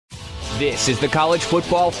This is the College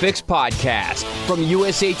Football Fix podcast from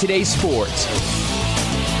USA Today Sports.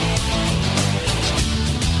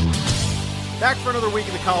 Back for another week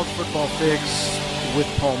of the College Football Fix with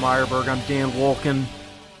Paul Meyerberg. I'm Dan Wolken.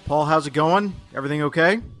 Paul, how's it going? Everything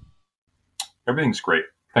okay? Everything's great.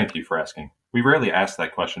 Thank you for asking. We rarely ask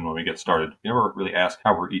that question when we get started. We never really ask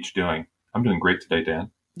how we're each doing. I'm doing great today,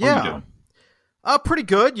 Dan. How are you doing? Pretty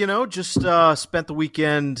good. Just spent the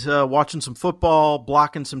weekend watching some football,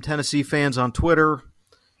 blocking some Tennessee fans on Twitter.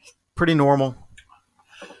 Pretty normal.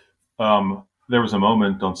 There was a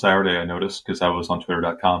moment on Saturday I noticed, because I was on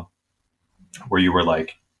Twitter.com, where you were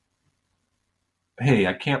like, hey,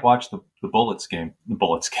 I can't watch the Bullets game.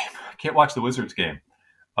 I can't watch the Wizards game.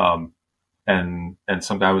 And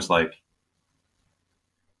some guy was like,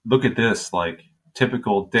 look at this, like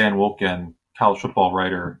typical Dan Wolken, college football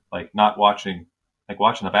writer, like not watching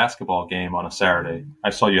a basketball game on a Saturday.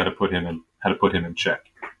 I saw you had to put him in check.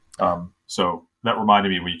 So that reminded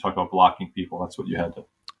me, when you talk about blocking people, that's what you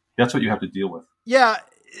have to deal with. Yeah.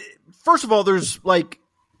 First of all, there's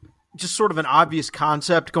just sort of an obvious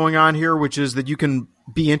concept going on here, which is that you can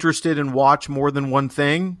be interested and watch more than one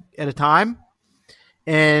thing at a time.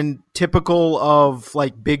 And typical of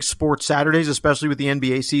big sports Saturdays, especially with the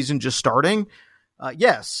NBA season just starting.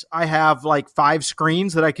 Yes, I have 5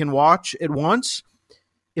 screens that I can watch at once.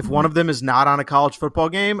 If one of them is not on a college football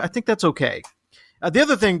game, I think that's okay. The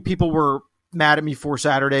other thing people were mad at me for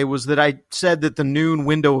Saturday was that I said that the noon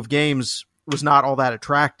window of games was not all that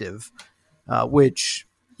attractive, which,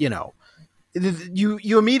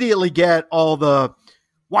 you immediately get all the,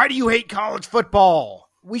 why do you hate college football?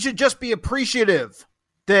 We should just be appreciative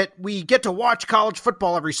that we get to watch college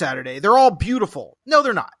football every Saturday. They're all beautiful. No,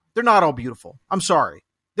 they're not. They're not all beautiful. I'm sorry.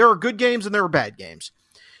 There are good games and there are bad games.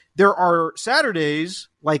 There are Saturdays,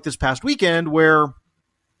 like this past weekend, where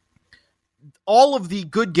all of the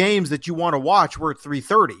good games that you want to watch were at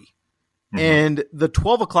 3:30, and the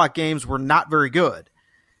 12 o'clock games were not very good.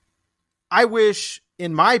 I wish,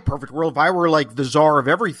 in my perfect world, if I were the czar of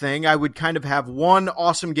everything, I would kind of have one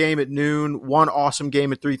awesome game at noon, one awesome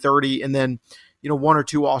game at 3:30, and then one or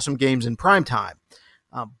two awesome games in prime time.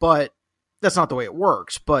 But that's not the way it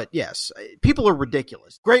works. But yes, people are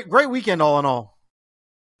ridiculous. Great weekend all in all.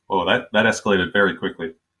 Oh, that escalated very quickly.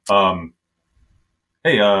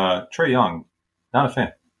 Hey, Trae Young, not a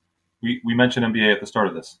fan. We mentioned NBA at the start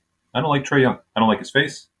of this. I don't like Trae Young. I don't like his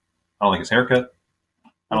face. I don't like his haircut.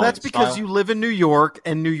 Well, that's because you live in New York,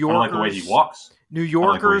 and New Yorkers, I don't like the way he walks. New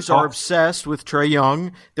Yorkers are obsessed with Trae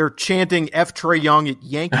Young. They're chanting F Trae Young at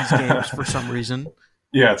Yankees games for some reason.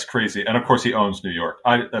 Yeah, it's crazy. And of course he owns New York.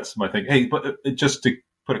 That's my thing. Hey, but just to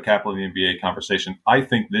put a cap on the NBA conversation, I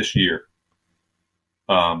think this year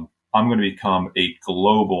I'm going to become a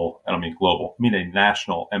global, and I mean global, I mean a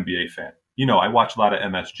national NBA fan. I watch a lot of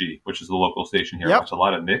MSG, which is the local station here. Yep. I watch a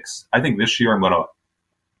lot of Knicks. I think this year I'm going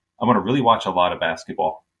to really watch a lot of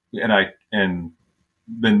basketball. And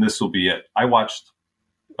then this will be it. I watched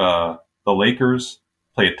the Lakers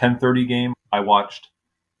play a 10:30 game. I watched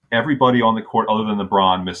everybody on the court other than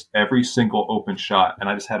LeBron miss every single open shot, and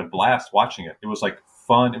I just had a blast watching it. It was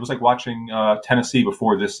fun. It was like watching Tennessee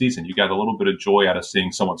before this season. You got a little bit of joy out of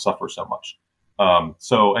seeing someone suffer so much.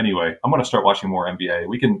 So anyway, I'm going to start watching more NBA.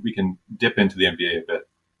 We can dip into the NBA a bit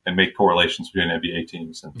and make correlations between NBA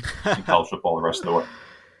teams and college football the rest of the way.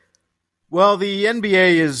 Well, the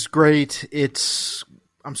NBA is great.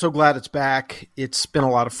 I'm so glad it's back. It's been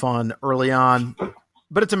a lot of fun early on,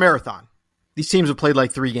 but it's a marathon. These teams have played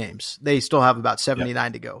 3 games. They still have about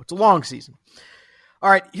 79 to go. It's a long season. All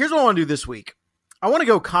right, here's what I want to do this week. I want to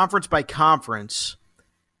go conference by conference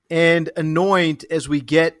and anoint, as we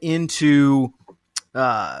get into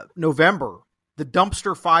November, the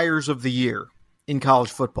dumpster fires of the year in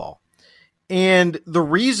college football. And the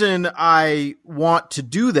reason I want to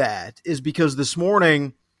do that is because this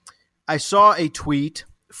morning I saw a tweet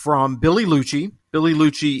from Billy Lucci. Billy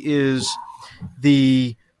Lucci is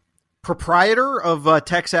the proprietor of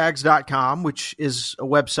Texags.com, which is a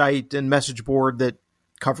website and message board that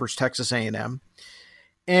covers Texas A&M.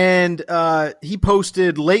 And he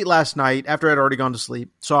posted late last night, after I'd already gone to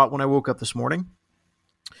sleep, saw it when I woke up this morning.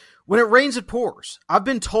 When it rains, it pours. I've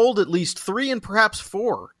been told at least 3 and perhaps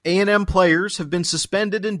 4 A&M players have been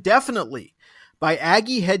suspended indefinitely by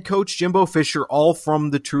Aggie head coach Jimbo Fisher, all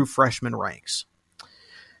from the true freshman ranks.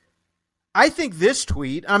 I think this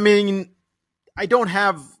tweet, I don't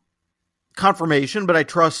have confirmation, but I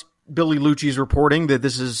trust Billy Lucci's reporting that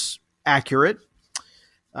this is accurate.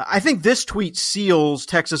 I think this tweet seals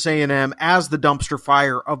Texas A&M as the dumpster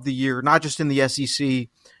fire of the year, not just in the SEC,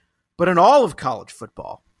 but in all of college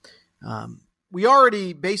football. We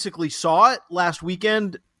already basically saw it last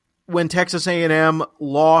weekend when Texas A&M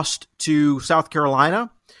lost to South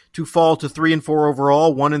Carolina to fall to 3-4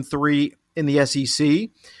 overall, 1-3 in the SEC.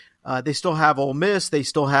 They still have Ole Miss. They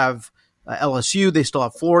still have LSU. They still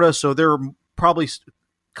have Florida. So there are probably a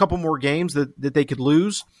couple more games that they could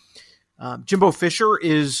lose. Jimbo Fisher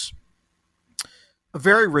is a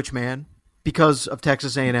very rich man because of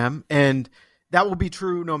Texas A&M, and that will be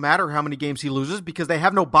true no matter how many games he loses because they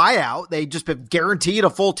have no buyout. They just have guaranteed a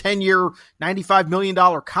full 10-year, $95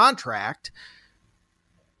 million contract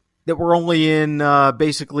that we're only in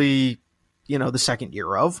basically, the second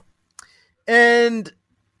year of. And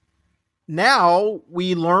now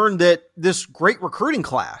we learned that this great recruiting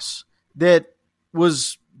class that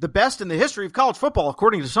was the best in the history of college football,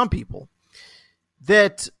 according to some people,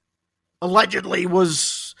 that allegedly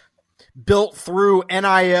was built through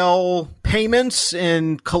NIL payments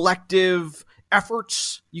and collective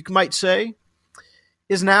efforts, you might say,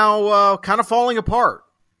 is now kind of falling apart.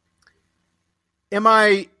 Am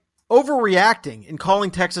I overreacting in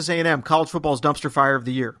calling Texas A&M college football's dumpster fire of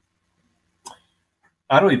the year?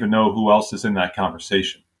 I don't even know who else is in that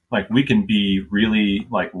conversation. Like, we can be really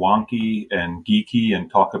like wonky and geeky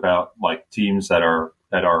and talk about like teams that are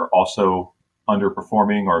also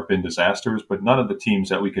underperforming or have been disasters, but none of the teams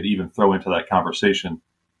that we could even throw into that conversation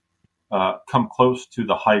come close to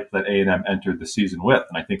the hype that A&M entered the season with.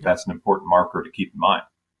 And I think that's an important marker to keep in mind.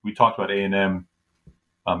 We talked about A&M,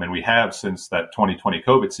 and we have since that 2020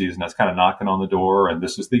 COVID season. That's kind of knocking on the door, and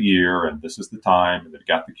this is the year, and this is the time, and they've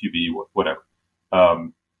got the QB, whatever.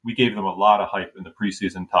 We gave them a lot of hype in the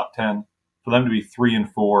preseason top 10. For them to be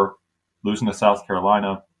 3-4, losing to South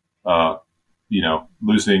Carolina,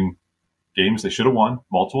 losing games they should have won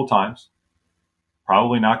multiple times,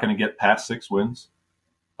 probably not going to get past 6 wins.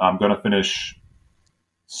 I'm going to finish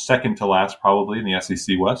second to last probably in the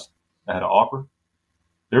SEC West ahead of Auburn.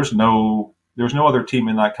 There's no other team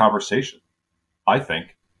in that conversation. I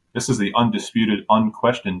think this is the undisputed,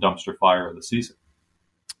 unquestioned dumpster fire of the season.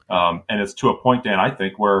 And it's to a point, Dan, I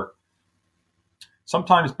think, where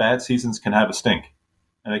sometimes bad seasons can have a stink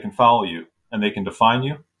and they can follow you and they can define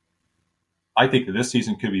you. I think that this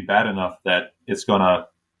season could be bad enough that it's going to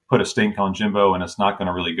put a stink on Jimbo and it's not going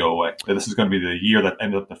to really go away. But this is going to be the year that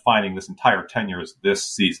ended up defining this entire tenure is this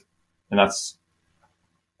season. And that's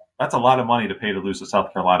a lot of money to pay to lose to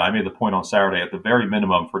South Carolina. I made the point on Saturday, at the very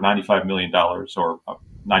minimum, for $95 million or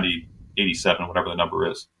 $87, whatever the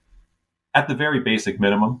number is. At the very basic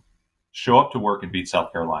minimum, show up to work and beat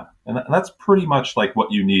South Carolina. And that's pretty much like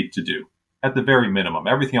what you need to do at the very minimum.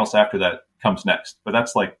 Everything else after that comes next. But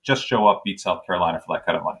that's like, just show up, beat South Carolina for that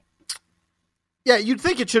kind of money. Yeah, you'd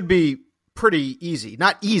think it should be pretty easy.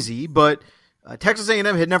 Not easy, but Texas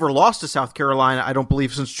A&M had never lost to South Carolina, I don't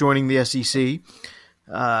believe, since joining the SEC.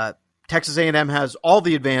 Texas A&M has all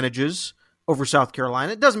the advantages over South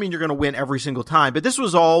Carolina. It doesn't mean you're going to win every single time, but this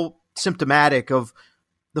was all symptomatic of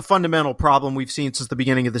the fundamental problem we've seen since the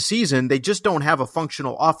beginning of the season. They just don't have a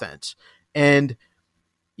functional offense. And,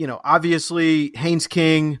 obviously Haynes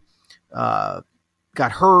King got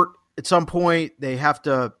hurt at some point. They have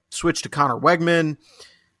to switch to Connor Wegman.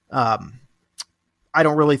 I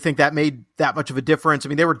don't really think that made that much of a difference. I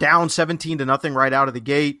mean, they were down 17-0 right out of the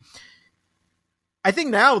gate. I think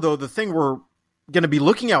now, though, the thing we're going to be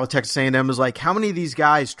looking at with Texas A&M is like, how many of these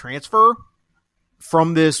guys transfer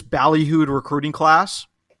from this ballyhooed recruiting class?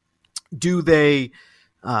 Do they,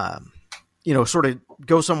 sort of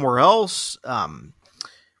go somewhere else?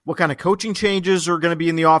 What kind of coaching changes are going to be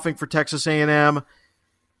in the offing for Texas A&M?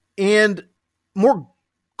 And more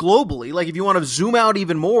globally, like if you want to zoom out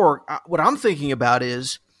even more, what I'm thinking about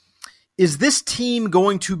is this team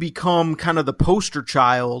going to become kind of the poster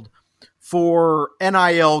child for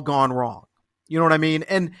NIL gone wrong? You know what I mean?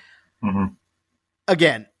 And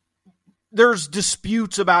again, there's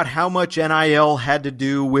disputes about how much NIL had to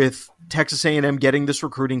do with Texas A&M getting this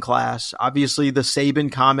recruiting class. Obviously, the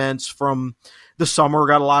Saban comments from the summer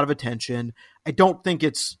got a lot of attention. I don't think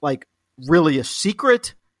it's like really a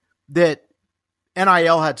secret that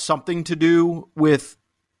NIL had something to do with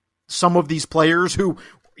some of these players who,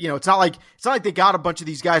 it's not like they got a bunch of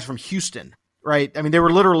these guys from Houston, right? I mean, they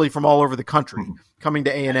were literally from all over the country coming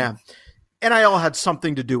to A&M. NIL had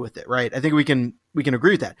something to do with it, right? I think we can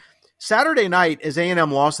agree with that. Saturday night, as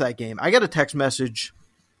A&M lost that game, I got a text message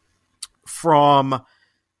from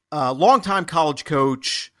a longtime college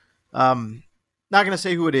coach. Not going to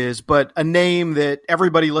say who it is, but a name that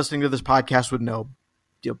everybody listening to this podcast would know,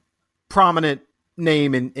 prominent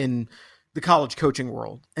name in the college coaching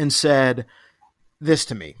world, and said this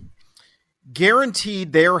to me: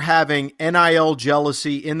 guaranteed they're having NIL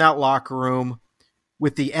jealousy in that locker room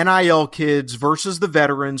with the NIL kids versus the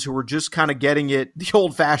veterans who are just kind of getting it the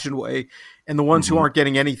old-fashioned way, and the ones who aren't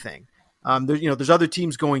getting anything. There's other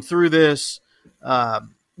teams going through this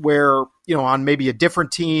where, on maybe a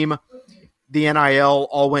different team, the NIL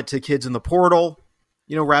all went to kids in the portal,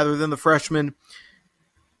 rather than the freshmen.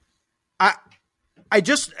 I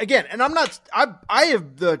just, again, and I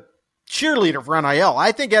have the cheerleader for NIL.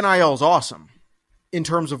 I think NIL is awesome in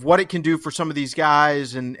terms of what it can do for some of these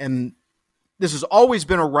guys. And this has always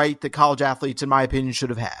been a right that college athletes, in my opinion, should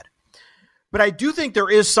have had. But I do think there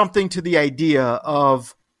is something to the idea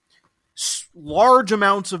of large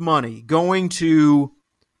amounts of money going to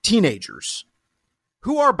teenagers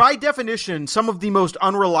who are, by definition, some of the most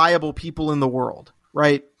unreliable people in the world,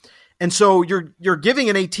 right? And so you're giving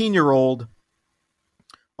an 18-year-old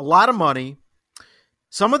a lot of money.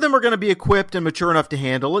 Some of them are going to be equipped and mature enough to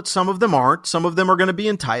handle it. Some of them aren't. Some of them are going to be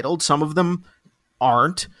entitled. Some of them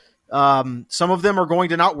aren't. Some of them are going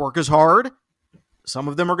to not work as hard. Some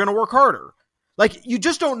of them are going to work harder. Like, you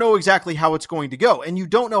just don't know exactly how it's going to go, and you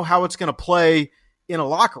don't know how it's going to play in a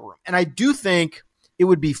locker room. And I do think it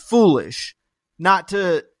would be foolish not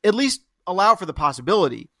to at least allow for the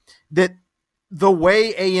possibility that the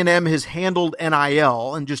way A&M has handled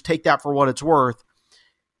NIL, and just take that for what it's worth,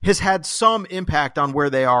 has had some impact on where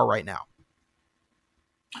they are right now.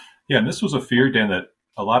 Yeah, and this was a fear, Dan, that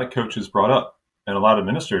a lot of coaches brought up and a lot of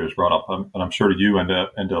administrators brought up, and I'm sure to you and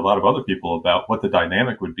to a lot of other people, about what the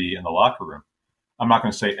dynamic would be in the locker room. I'm not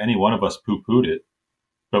going to say any one of us poo-pooed it,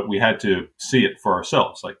 but we had to see it for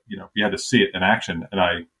ourselves. We had to see it in action, and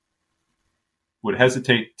I would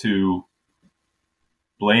hesitate to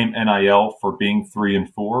blame NIL for being 3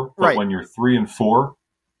 and 4, but when you're 3 and 4,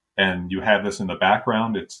 and you have this in the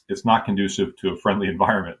background, it's not conducive to a friendly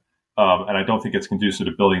environment. And I don't think it's conducive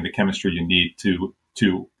to building the chemistry you need to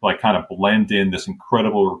kind of blend in this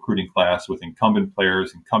incredible recruiting class with incumbent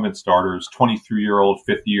players, incumbent starters, 23-year-old,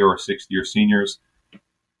 50-year or 60-year seniors.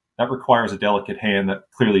 That requires a delicate hand that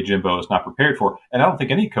clearly Jimbo is not prepared for. And I don't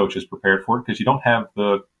think any coach is prepared for it because you don't have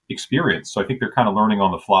the experience. So I think they're kind of learning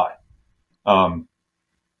on the fly.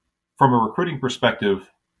 From a recruiting perspective,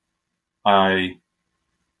 I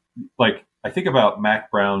think about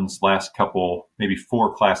Mac Brown's last couple, maybe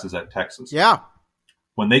 4 classes at Texas. Yeah.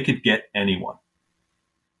 When they could get anyone,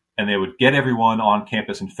 and they would get everyone on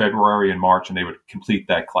campus in February and March, and they would complete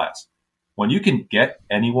that class. When you can get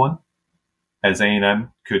anyone, as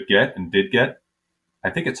A&M could get and did get,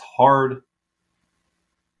 I think it's hard.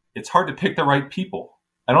 It's hard to pick the right people.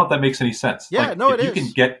 I don't know if that makes any sense. Yeah, no, it is. You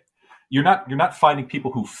can get. You're not finding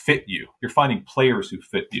people who fit you. You're finding players who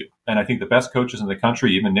fit you. And I think the best coaches in the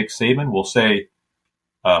country, even Nick Saban, will say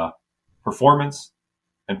performance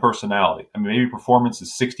and personality. I mean, maybe performance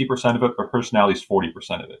is 60% of it, but personality is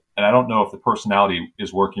 40% of it. And I don't know if the personality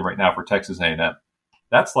is working right now for Texas A&M.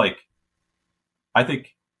 That's I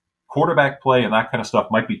think quarterback play and that kind of stuff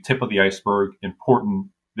might be tip of the iceberg, important.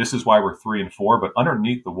 This is why we're 3 and 4. But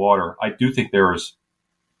underneath the water, I do think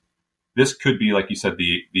this could be, like you said,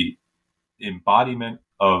 the embodiment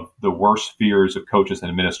of the worst fears of coaches and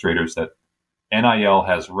administrators, that NIL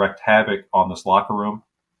has wreaked havoc on this locker room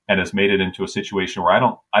and has made it into a situation where I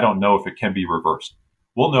don't know if it can be reversed.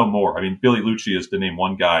 We'll know more. I mean, Billy Lucci is to name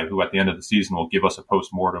one guy who at the end of the season will give us a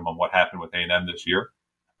postmortem on what happened with A&M this year.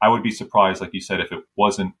 I would be surprised, like you said, if it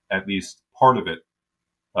wasn't at least part of it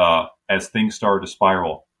as things started to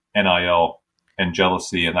spiral, NIL and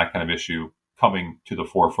jealousy and that kind of issue coming to the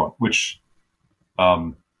forefront, which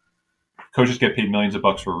coaches get paid millions of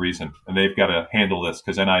bucks for a reason, and they've got to handle this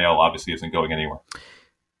because NIL obviously isn't going anywhere.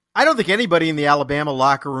 I don't think anybody in the Alabama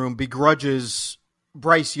locker room begrudges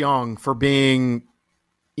Bryce Young for being,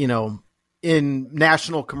 in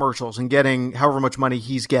national commercials and getting however much money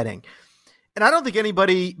he's getting. And I don't think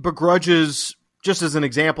anybody begrudges, just as an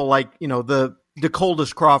example, the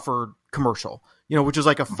Coldest Crawford commercial, which is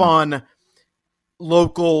like a fun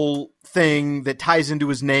local thing that ties into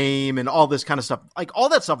his name and all this kind of stuff. Like, all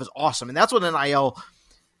that stuff is awesome. And that's what NIL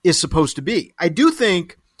is supposed to be. I do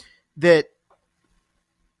think that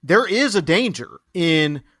there is a danger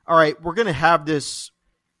in, all right, we're going to have this,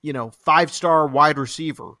 5-star wide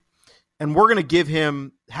receiver, and we're going to give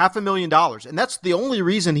him $500,000. And that's the only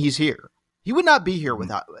reason he's here. He would not be here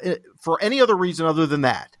without, for any other reason other than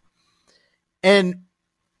that. And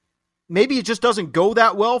maybe it just doesn't go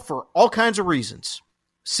that well for all kinds of reasons.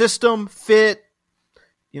 System, fit,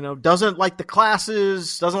 doesn't like the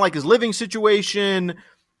classes, doesn't like his living situation,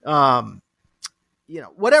 whatever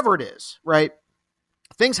it is, right?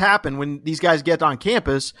 Things happen when these guys get on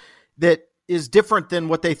campus that is different than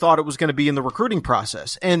what they thought it was going to be in the recruiting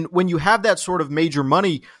process. And when you have that sort of major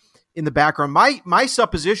money in the background, my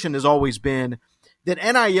supposition has always been that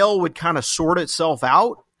NIL would kind of sort itself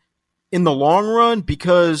out in the long run,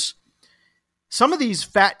 because some of these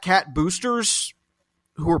fat cat boosters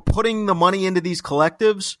who are putting the money into these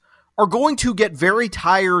collectives are going to get very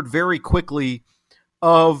tired very quickly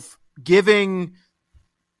of giving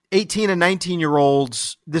 18 and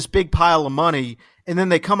 19-year-olds this big pile of money, and then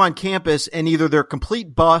they come on campus and either they're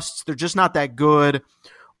complete busts, they're just not that good,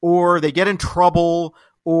 or they get in trouble,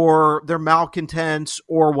 or they're malcontents,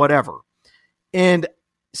 or whatever. And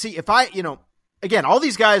see, if I, again, all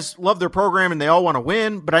these guys love their program and they all want to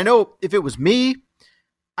win, but I know if it was me,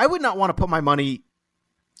 I would not want to put my money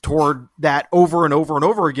toward that over and over and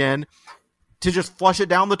over again to just flush it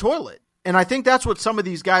down the toilet. And I think that's what some of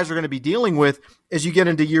these guys are going to be dealing with as you get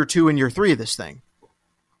into year 2 and year 3 of this thing.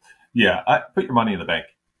 Yeah, put your money in the bank,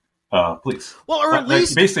 please. Well, or at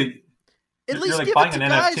least basically, at least like give buying it to an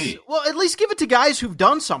guys. NFT. Well, at least give it to guys who've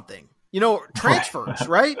done something. Transfers,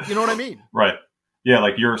 right? You know what I mean? Right. Yeah,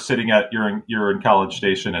 like you're in College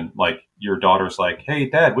Station, and like your daughter's like, "Hey,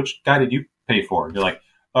 Dad, which guy did you pay for?" And you're like,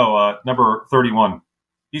 "Oh, number 31.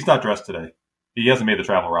 He's not dressed today. He hasn't made the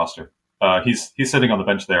travel roster. He's sitting on the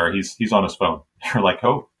bench there. He's on his phone." You're like,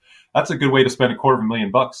 "Oh, that's a good way to spend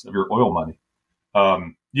 $250,000 of your oil money."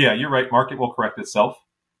 Yeah, you're right. Market will correct itself,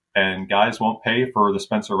 and guys won't pay for the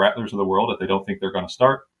Spencer Rattlers of the world if they don't think they're going to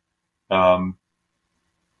start. But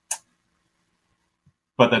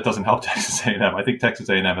that doesn't help Texas A&M. I think Texas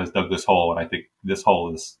A&M has dug this hole, and I think this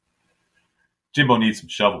hole is Jimbo needs some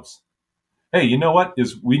shovels. Hey, you know what?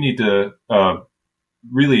 We need to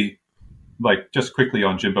really, like, just quickly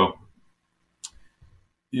on Jimbo.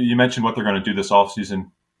 You mentioned what they're going to do this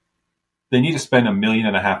offseason. They need to spend $1.5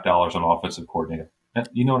 million on offensive coordinator.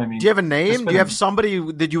 You know what I mean? Do you have a name? Do you have somebody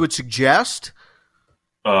that you would suggest?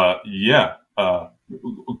 Yeah.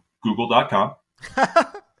 Google.com.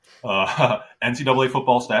 NCAA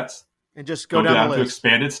football stats. And just go down the to list.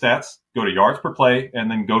 Expanded stats, go to yards per play, and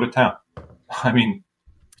then go to town. I mean,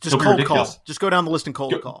 just cold ridiculous. Call. Just go down the list and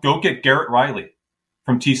cold call. Go get Garrett Riley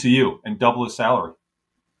from TCU and double his salary.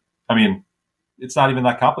 I mean, it's not even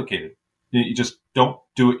that complicated. You just don't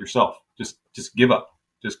do it yourself. Just give up.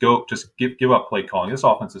 Just give up play calling. This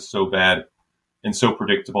offense is so bad and so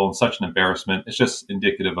predictable and such an embarrassment. It's just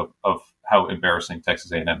indicative of how embarrassing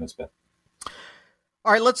Texas A&M has been.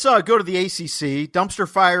 All right, let's go to the ACC. Dumpster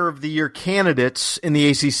fire of the year candidates in the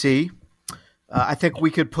ACC. I think we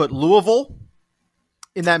could put Louisville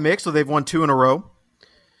in that mix, so they've won 2 in a row.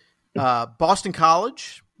 Boston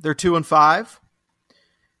College, they're 2-5.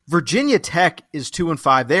 Virginia Tech is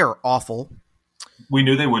 2-5. They are awful. We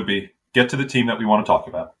knew they would be. Get to the team that we want to talk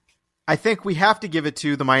about. I think we have to give it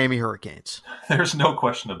to the Miami Hurricanes. There's no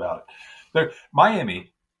question about it.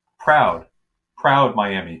 Miami, proud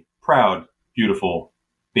Miami, proud, beautiful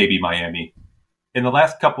baby Miami. In the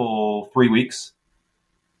last 3 weeks,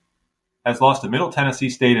 has lost to Middle Tennessee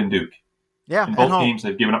State and Duke. Yeah, in both games,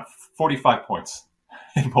 they've given up 45 points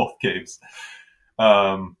in both games.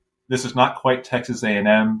 This is not quite Texas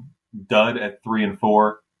A&M dud at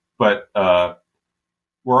 3-4, but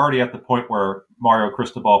we're already at the point where Mario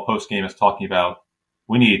Cristobal post-game is talking about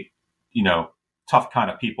we need, tough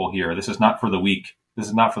kind of people here. This is not for the weak. This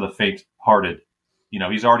is not for the faint-hearted.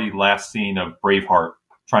 He's already last seen of Braveheart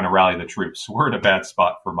trying to rally the troops. We're in a bad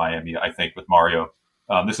spot for Miami, I think, with Mario.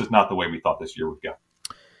 This is not the way we thought this year would go.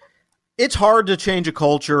 It's hard to change a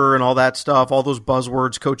culture and all that stuff, all those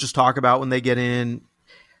buzzwords coaches talk about when they get in.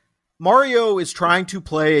 Mario is trying to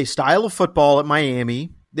play a style of football at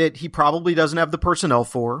Miami that he probably doesn't have the personnel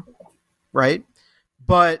for, right?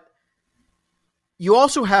 But you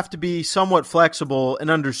also have to be somewhat flexible and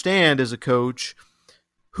understand as a coach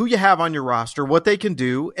who you have on your roster, what they can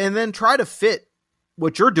do, and then try to fit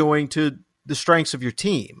what you're doing to the strengths of your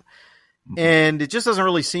team. And it just doesn't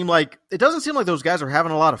really seem like – it doesn't seem like those guys are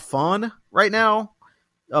having a lot of fun right now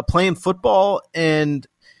playing football. And,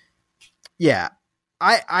 yeah,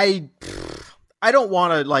 I don't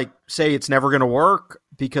want to, say it's never going to work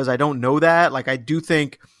because I don't know that. I do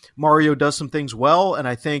think Mario does some things well, and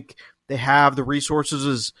I think they have the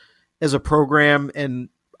resources as a program and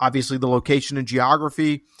obviously the location and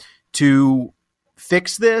geography to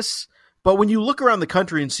fix this. But when you look around the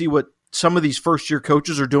country and see what some of these first-year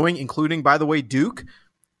coaches are doing, including, by the way, Duke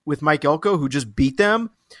with Mike Elko, who just beat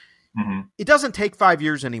them, It doesn't take 5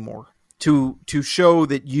 years anymore to show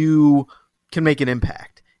that you can make an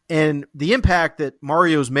impact. And the impact that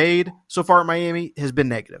Mario's made so far at Miami has been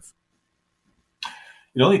negative.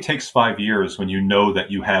 It only takes 5 years when you know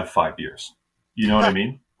that you have 5 years. You know what I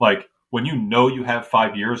mean? When you know you have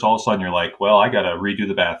 5 years, all of a sudden you're like, well, I got to redo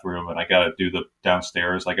the bathroom and I got to do the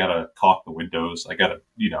downstairs. I got to caulk the windows. I got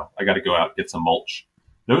to go out and get some mulch.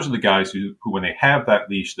 Those are the guys who when they have that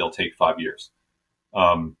leash, they'll take 5 years.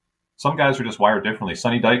 Some guys are just wired differently.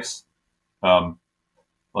 Sonny Dykes,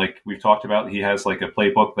 like we've talked about, he has like a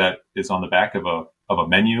playbook that is on the back of a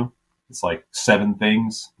menu. It's like 7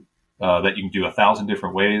 things that you can do 1,000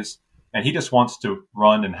 different ways. And he just wants to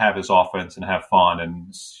run and have his offense and have fun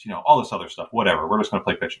and, all this other stuff, whatever. We're just going to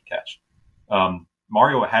play pitch and catch.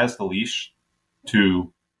 Mario has the leash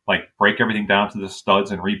to like break everything down to the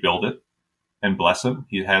studs and rebuild it, and bless him.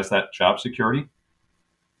 He has that job security.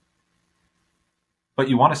 But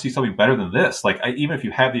you want to see something better than this. Like, even if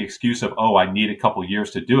you have the excuse of, I need a couple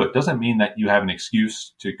years to do it, doesn't mean that you have an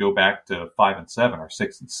excuse to go back to 5-7 or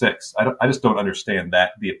 6-6. I just don't understand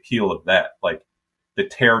that, the appeal of that, like the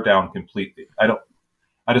tear down completely.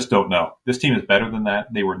 I just don't know. This team is better than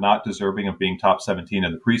that. They were not deserving of being top 17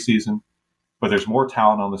 in the preseason, but there's more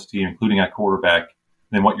talent on this team, including at quarterback,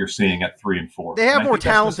 than what you're seeing at 3 and 4. They have more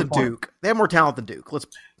talent than Duke.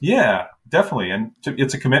 Yeah, definitely. And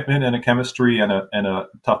it's a commitment and a chemistry and a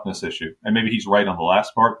toughness issue. And maybe he's right on the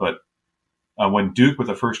last part, but when Duke, with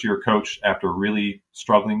a first-year coach, after really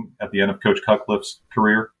struggling at the end of Coach Cutcliffe's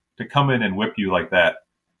career, to come in and whip you like that,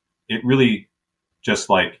 it really just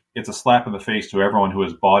like, it's a slap in the face to everyone who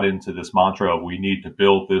has bought into this mantra of we need to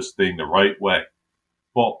build this thing the right way.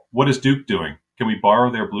 Well, what is Duke doing? Can we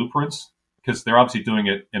borrow their blueprints? Because they're obviously doing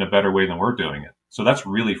it in a better way than we're doing it. So that's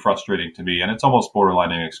really frustrating to me, and it's almost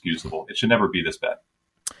borderline inexcusable. It should never be this bad.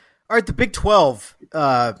 All right, the Big 12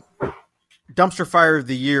 dumpster fire of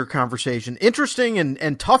the year conversation. Interesting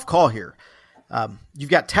and tough call here. You've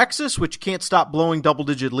got Texas, which can't stop blowing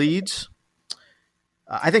double-digit leads.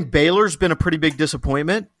 I think Baylor's been a pretty big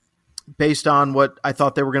disappointment based on what I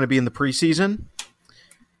thought they were going to be in the preseason.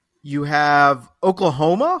 You have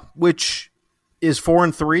Oklahoma, which is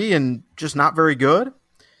 4-3 and just not very good.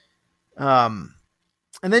 And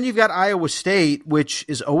then you've got Iowa State, which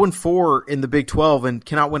is 0-4 in the Big 12 and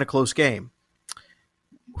cannot win a close game.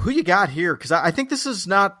 Who you got here? Because I think this is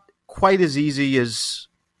not quite as easy as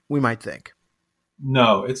we might think.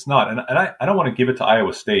 No, it's not. And I don't want to give it to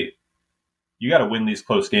Iowa State. You got to win these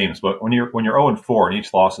close games, but when you're 0-4 and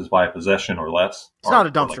each loss is by a possession or less, it's not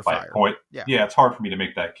a dumpster fire. A point. Yeah, it's hard for me to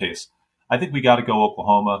make that case. I think we got to go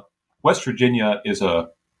Oklahoma. West Virginia is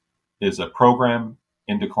a program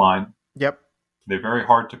in decline. Yep. They're very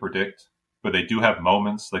hard to predict, but they do have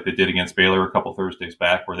moments like they did against Baylor a couple Thursdays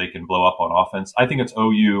back where they can blow up on offense. I think it's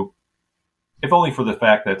OU, if only for the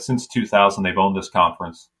fact that since 2000 they've owned this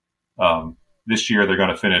conference. This year they're going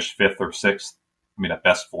to finish 5th or 6th. I mean, at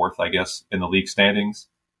best 4th, I guess, in the league standings.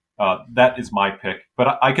 That is my pick.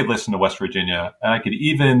 But I could listen to West Virginia, and I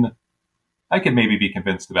could maybe be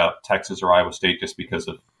convinced about Texas or Iowa State just because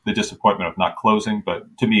of the disappointment of not closing.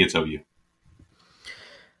 But to me, it's OU.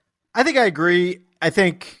 I think I agree. I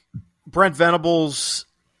think Brent Venables,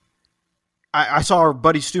 I saw our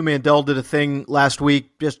buddy Stu Mandel did a thing last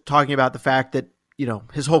week just talking about the fact that,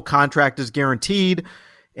 his whole contract is guaranteed.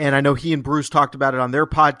 And I know he and Bruce talked about it on their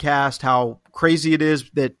podcast, how crazy it is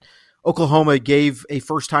that Oklahoma gave a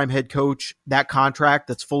first-time head coach that contract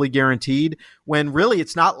that's fully guaranteed, when really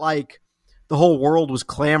it's not like the whole world was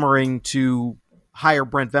clamoring to hire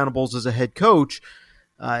Brent Venables as a head coach.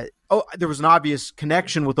 There was an obvious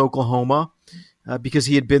connection with Oklahoma because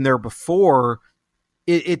he had been there before.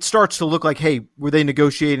 It starts to look like, hey, were they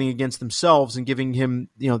negotiating against themselves and giving him,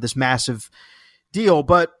 this massive deal?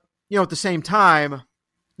 But, at the same time,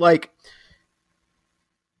 like,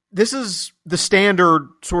 this is the standard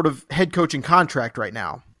sort of head coaching contract right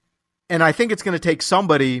now. And I think it's going to take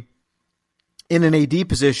somebody in an AD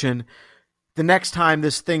position the next time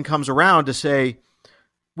this thing comes around to say,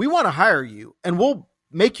 we want to hire you and we'll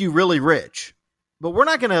make you really rich, but we're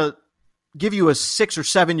not going to give you a 6 or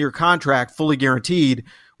 7 year contract fully guaranteed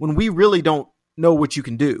when we really don't know what you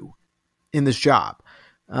can do in this job.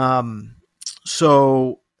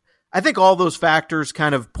 So I think all those factors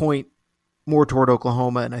kind of point more toward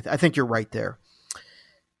Oklahoma, and I think you're right there.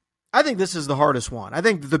 I think this is the hardest one. I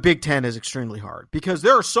think the Big Ten is extremely hard because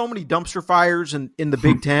there are so many dumpster fires in the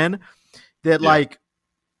Big Ten that like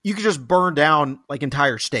you could just burn down like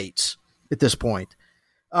entire states at this point.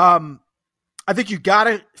 I think you got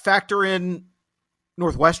to factor in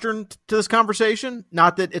Northwestern to this conversation.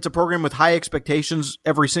 Not that it's a program with high expectations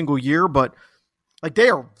every single year, but like they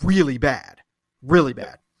are really bad, really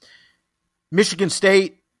bad. Michigan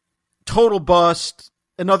State, total bust,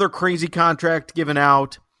 another crazy contract given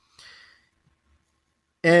out,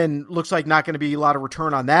 and looks like not going to be a lot of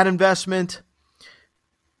return on that investment.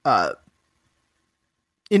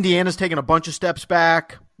 Indiana's taking a bunch of steps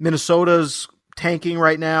back. Minnesota's tanking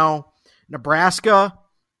right now. Nebraska,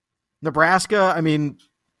 I mean,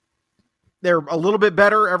 They're a little bit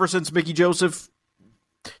better ever since Mickey Joseph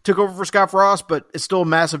took over for Scott Frost, but it's still a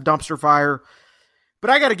massive dumpster fire. But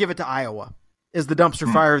I got to give it to Iowa as the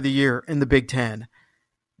dumpster fire of the year in the Big Ten.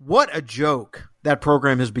 What a joke that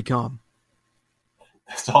program has become.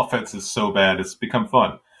 This offense is so bad. It's become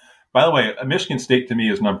fun. By the way, Michigan State to me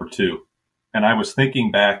is number 2. And I was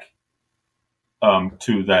thinking back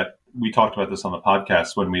to that. We talked about this on the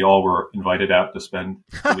podcast when we all were invited out to spend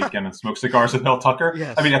the weekend and smoke cigars with Mel Tucker.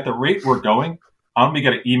 Yes. I mean, at the rate we're going, I'm going to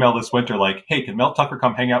get an email this winter like, hey, can Mel Tucker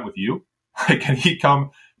come hang out with you? Can he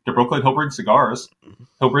come to Brooklyn? He'll bring cigars.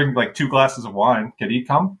 He'll bring like 2 glasses of wine. Can he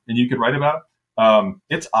come? And you could write about it.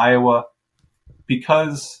 It's Iowa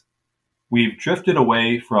because we've drifted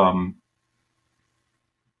away from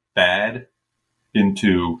bad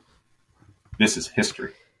into this is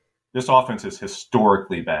history. This offense is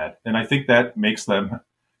historically bad. And I think that makes them,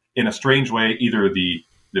 in a strange way, either the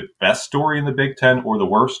best story in the Big Ten or the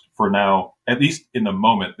worst for now. At least in the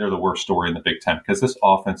moment, they're the worst story in the Big Ten because this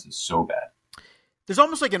offense is so bad. There's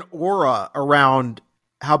almost like an aura around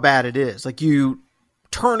how bad it is. Like you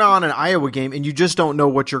turn on an Iowa game and you just don't know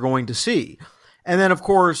what you're going to see. And then, of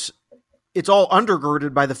course, it's all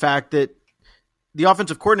undergirded by the fact that the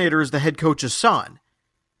offensive coordinator is the head coach's son.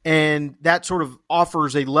 And that sort of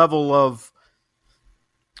offers a level of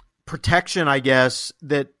protection, I guess,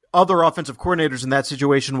 that other offensive coordinators in that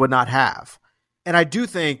situation would not have. And I do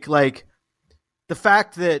think, like, the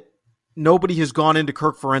fact that nobody has gone into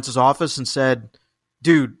Kirk Ferentz's office and said,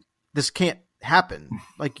 dude, this can't happen.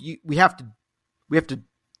 Like, we have to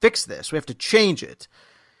fix this. We have to change it,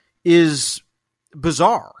 is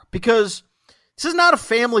bizarre because this is not a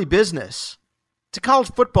family business. It's a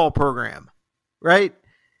college football program, right?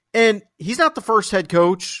 And he's not the first head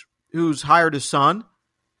coach who's hired his son.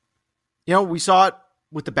 You know, we saw it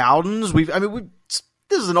with the Bowdens.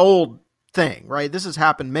 This is an old thing, right? This has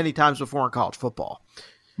happened many times before in college football.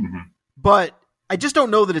 Mm-hmm. But I just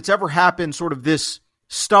don't know that it's ever happened sort of this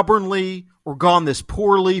stubbornly or gone this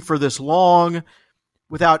poorly for this long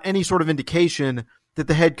without any sort of indication that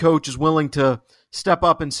the head coach is willing to step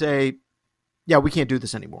up and say, yeah, we can't do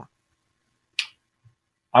this anymore.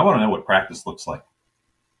 I want to know what practice looks like.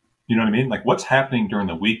 You know what I mean? Like, what's happening during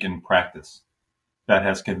the week in practice that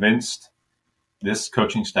has convinced this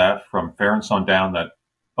coaching staff from Ferentz on down that,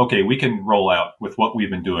 okay, we can roll out with what we've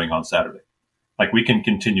been doing on Saturday. Like, we can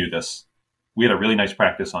continue this. We had a really nice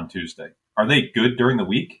practice on Tuesday. Are they good during the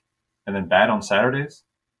week and then bad on Saturdays?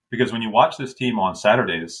 Because when you watch this team on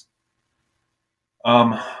Saturdays,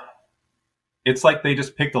 it's like they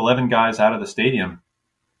just picked 11 guys out of the stadium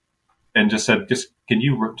and just said, can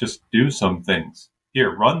you just do some things?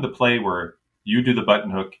 Here, run the play where you do the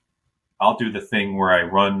button hook. I'll do the thing where I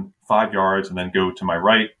run 5 yards and then go to my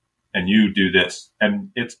right, and you do this. And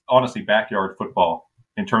it's honestly backyard football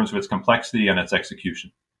in terms of its complexity and its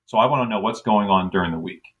execution. So I want to know what's going on during the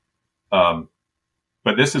week.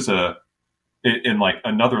 But this is in like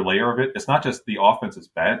another layer of it. It's not just the offense is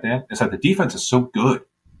bad, Dan. It's that the defense is so good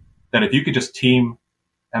that if you could just team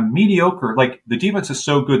a mediocre, like the defense is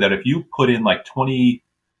so good that if you put in like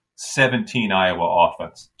 2017 Iowa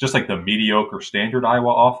offense, just like the mediocre standard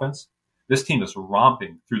Iowa offense, this team is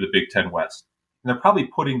romping through the Big Ten West. And they're probably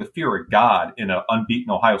putting the fear of God in an unbeaten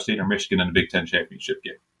Ohio State or Michigan in the Big Ten championship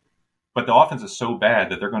game. But the offense is so bad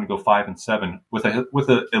that they're going to go 5-7 with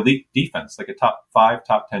an elite defense, like a top 5,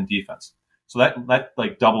 top 10 defense. So that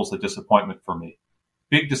like doubles the disappointment for me.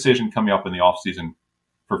 Big decision coming up in the offseason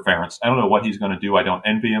for Ferentz. I don't know what he's going to do. I don't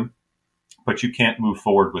envy him, but you can't move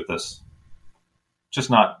forward with this. Just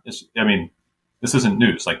not. This isn't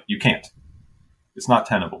news. Like, you can't. It's not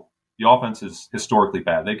tenable. The offense is historically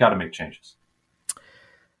bad. They've got to make changes.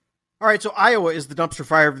 All right, so Iowa is the dumpster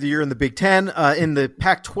fire of the year in the Big Ten. In the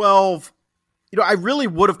Pac-12, I really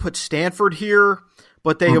would have put Stanford here,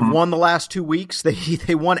 but they have won the last 2 weeks.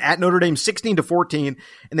 They won at Notre Dame 16-14,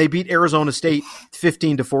 and they beat Arizona State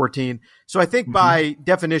 15-14. So I think by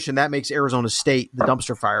definition, that makes Arizona State the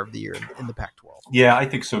dumpster fire of the year in the Pac-12. Yeah, I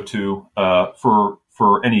think so too. There's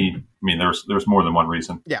more than one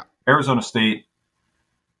reason. Yeah, Arizona State,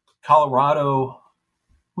 Colorado.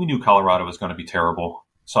 We knew Colorado was going to be terrible.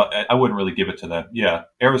 So I wouldn't really give it to them. Yeah,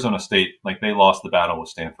 Arizona State, like, they lost the battle with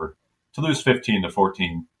Stanford. To lose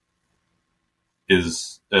 15-14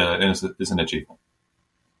 is an achievement.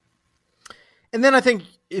 And then I think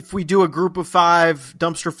if we do a group of 5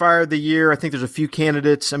 dumpster fire of the year, I think there's a few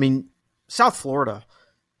candidates. I mean, South Florida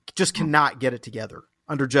just cannot get it together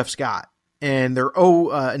under Jeff Scott. And they're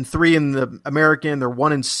 0-3 in the American. They're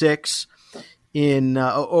 1-6 in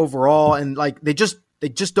overall. And like, they just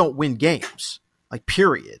don't win games. Like,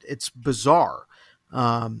 period. It's bizarre.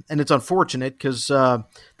 And it's unfortunate because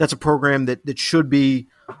that's a program that should be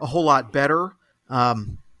a whole lot better. I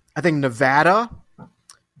think Nevada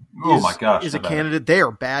is a candidate. They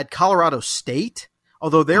are bad. Colorado State,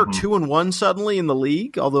 although they're 2-1 suddenly in the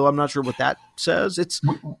league, although I'm not sure what that says. It's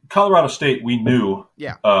Colorado State, we knew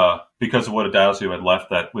because of what Adazio had left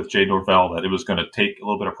that with Jay Norvell that it was going to take a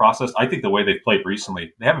little bit of process. I think the way they've played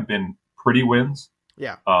recently, they haven't been pretty wins.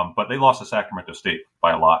 Yeah. But they lost to Sacramento State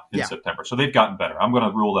by a lot in September. So they've gotten better. I'm going to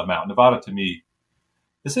rule them out. Nevada, to me,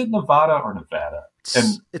 is it Nevada or Nevada?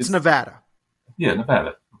 It's Nevada. Yeah,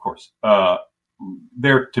 Nevada, of course.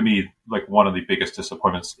 They're, to me, like one of the biggest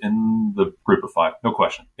disappointments in the group of five. No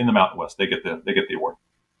question. In the Mountain West, they get the award.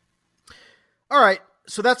 All right.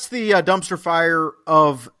 So that's the dumpster fire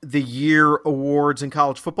of the year awards in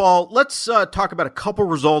college football. Let's talk about a couple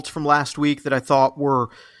results from last week that I thought were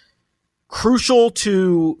crucial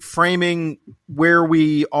to framing where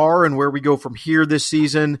we are and where we go from here this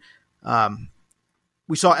season.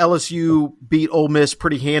 We saw LSU beat Ole Miss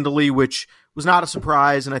pretty handily, which was not a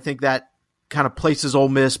surprise, and I think that kind of places Ole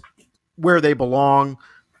Miss where they belong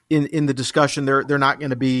in the discussion. They're not going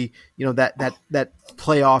to be, that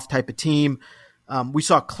playoff type of team. We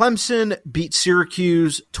saw Clemson beat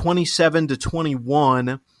Syracuse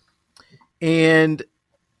 27-21, and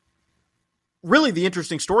really the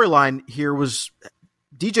interesting storyline here was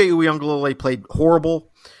DJ Uiagalelei played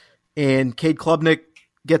horrible, and Cade Klubnik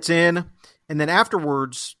gets in, and then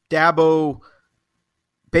afterwards, Dabo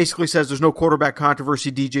basically says there's no quarterback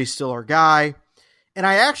controversy, DJ's still our guy. And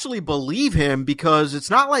I actually believe him because it's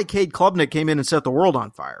not like Cade Klubnik came in and set the world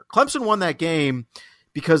on fire. Clemson won that game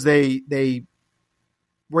because they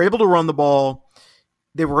were able to run the ball.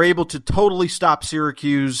 They were able to totally stop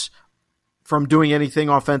Syracuse from doing anything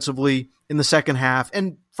offensively in the second half.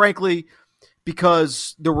 And frankly,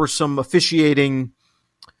 because there were some officiating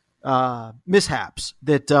mishaps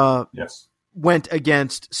that went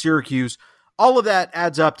against Syracuse. All of that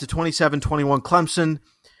adds up to 27-21 Clemson.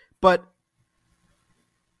 But,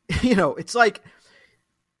 it's like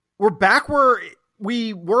we're back where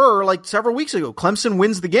we were like several weeks ago. Clemson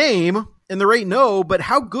wins the game and they're 8-0, but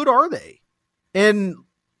how good are they? And,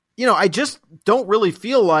 I just don't really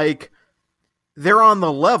feel like they're on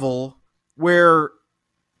the level where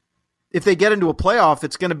if they get into a playoff,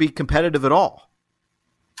 it's going to be competitive at all.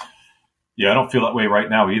 Yeah, I don't feel that way right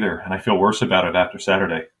now either, and I feel worse about it after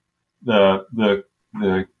Saturday. The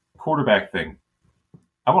quarterback thing,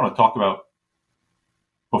 I want to talk about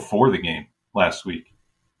before the game last week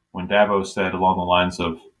when Dabo said along the lines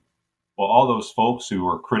of, well, all those folks who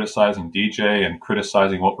were criticizing DJ and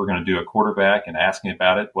criticizing what we're going to do at quarterback and asking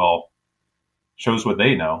about it, well, shows what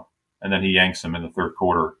they know. And then he yanks him in the third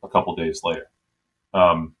quarter a couple days later.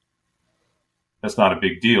 That's not a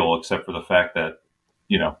big deal except for the fact that,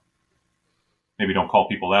 maybe don't call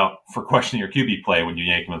people out for questioning your QB play when you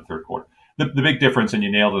yank him in the third quarter. The big difference, and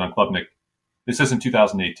you nailed it on Klubnik, this isn't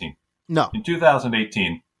 2018. No. In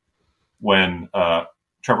 2018, when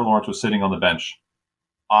Trevor Lawrence was sitting on the bench,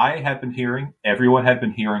 everyone had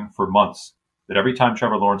been hearing for months that every time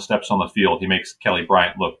Trevor Lawrence steps on the field, he makes Kelly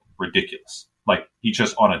Bryant look ridiculous. Like he's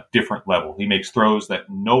just on a different level. He makes throws that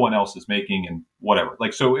no one else is making and whatever.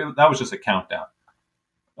 That was just a countdown.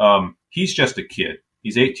 He's just a kid.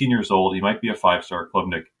 He's 18 years old. He might be a 5-star,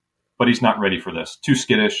 Klubnik, but he's not ready for this. Too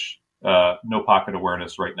skittish, no pocket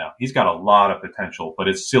awareness right now. He's got a lot of potential, but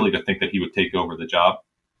it's silly to think that he would take over the job.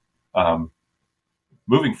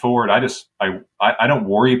 Moving forward, I don't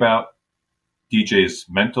worry about DJ's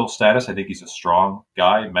mental status. I think he's a strong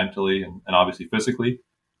guy mentally and obviously physically.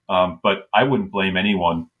 But I wouldn't blame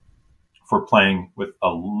anyone for playing with a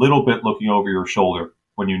little bit looking over your shoulder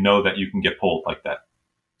when you know that you can get pulled like that.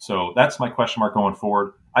 So that's my question mark going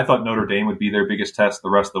forward. I thought Notre Dame would be their biggest test the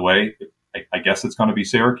rest of the way. I guess it's going to be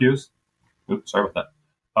Syracuse. Oops, sorry about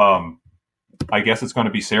that. I guess it's going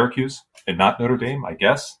to be Syracuse and not Notre Dame, I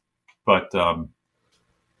guess. But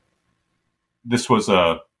this was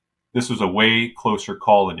a way closer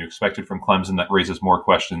call than you expected from Clemson that raises more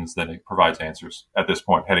questions than it provides answers at this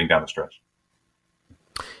point heading down the stretch.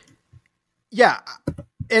 Yeah,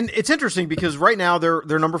 and it's interesting because right now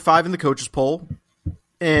they're number 5 in the coaches poll,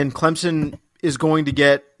 and Clemson is going to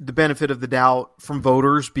get the benefit of the doubt from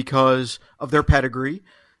voters because of their pedigree,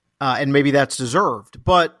 and maybe that's deserved.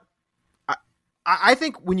 But I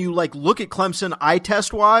think when you look at Clemson eye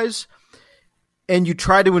test wise, and you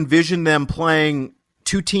try to envision them playing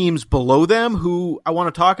two teams below them who I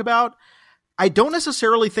want to talk about, I don't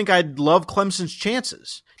necessarily think I'd love Clemson's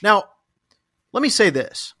chances. Now, let me say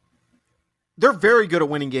this. They're very good at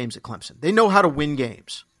winning games at Clemson. They know how to win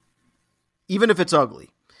games, even if it's ugly.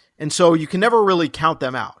 And so you can never really count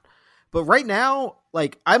them out. But right now,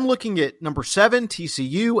 like I'm looking at number 7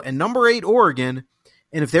 TCU and number 8 Oregon,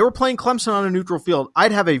 and if they were playing Clemson on a neutral field,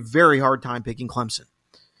 I'd have a very hard time picking Clemson.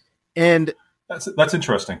 And that's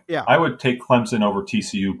interesting. Yeah, I would take Clemson over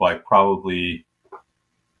TCU by probably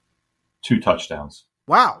 2 touchdowns.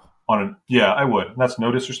 Wow. I would. That's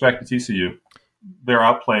no disrespect to TCU. They're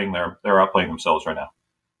outplaying themselves right now.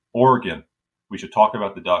 Oregon, we should talk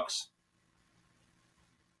about the Ducks.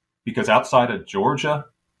 Because outside of Georgia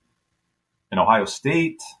and Ohio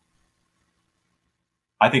State,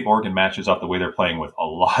 I think Oregon matches up the way they're playing with a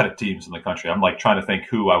lot of teams in the country. I'm like trying to think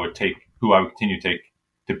who I would continue to take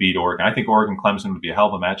to beat Oregon. I think Oregon-Clemson would be a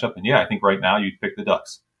hell of a matchup. And I think right now you'd pick the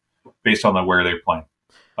Ducks based on where they're playing.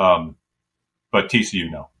 But TCU,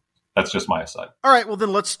 no. That's just my aside. All right, well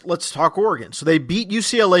then let's talk Oregon. So they beat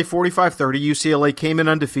UCLA 45-30. UCLA came in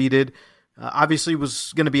undefeated. Obviously, it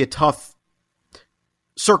was going to be a tough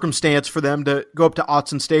circumstance for them to go up to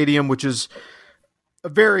Autzen Stadium, which is a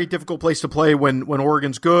very difficult place to play when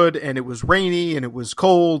Oregon's good, and it was rainy and it was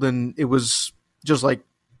cold and it was just like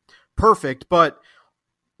perfect. But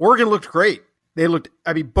Oregon looked great. They looked.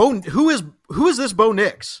 I mean, who is this Bo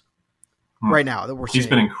Nix right now that we're seeing? He's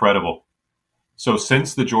been incredible. So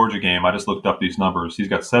since the Georgia game, I just looked up these numbers. He's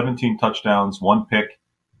got 17 touchdowns, 1 pick.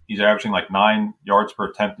 He's averaging like 9 yards per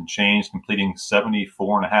attempt and change, completing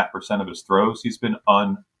 74.5% of his throws. He's been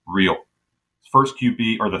unreal. First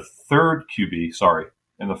QB, or the third QB,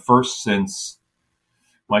 and the first since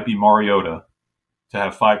might be Mariota to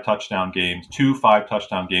have 5 touchdown games, 2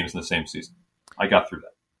 5-touchdown games in the same season. I got through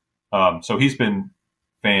that. So he's been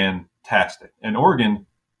fantastic. And Oregon,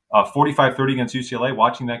 45-30 against UCLA,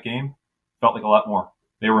 watching that game, felt like a lot more.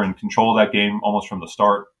 They were in control of that game almost from the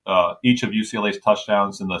start. Each of UCLA's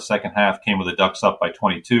touchdowns in the second half came with the Ducks up by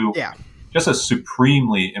 22. Yeah. Just a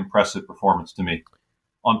supremely impressive performance to me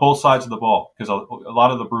on both sides of the ball, because a lot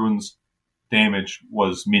of the Bruins' damage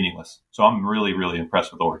was meaningless. So I'm really, really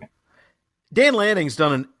impressed with Oregon. Dan Lanning's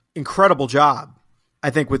done an incredible job, I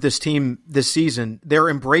think, with this team this season. They're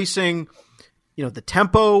embracing, the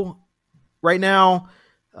tempo right now,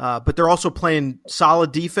 but they're also playing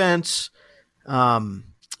solid defense.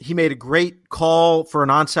 He made a great call for an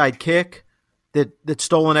onside kick that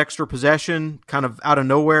stole an extra possession kind of out of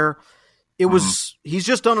nowhere. He's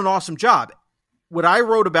just done an awesome job. What I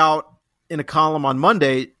wrote about in a column on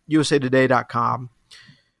Monday, usatoday.com,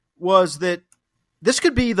 was that this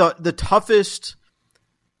could be the toughest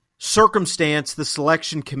circumstance the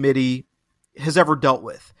selection committee has ever dealt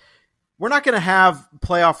with. We're not going to have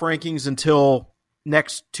playoff rankings until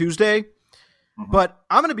next Tuesday. But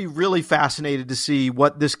I'm going to be really fascinated to see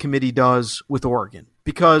what this committee does with Oregon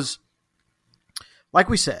because, like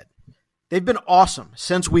we said, they've been awesome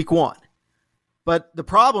since week 1. But the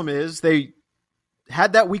problem is they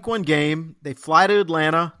had that week 1 game. They fly to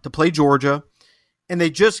Atlanta to play Georgia, and they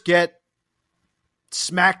just get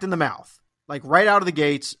smacked in the mouth. Like right out of the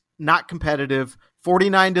gates, not competitive,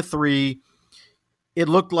 49-3. It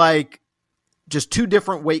looked like just 2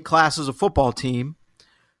 different weight classes of football team.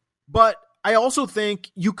 But I also think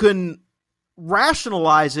you can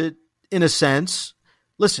rationalize it in a sense.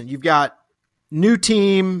 Listen, you've got new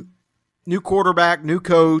team, new quarterback, new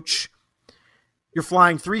coach. You're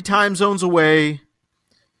flying 3 time zones away.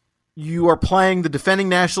 You are playing the defending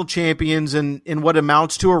national champions in what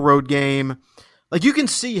amounts to a road game. Like you can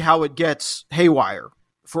see how it gets haywire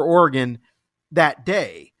for Oregon that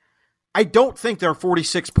day. I don't think they're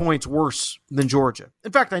 46 points worse than Georgia.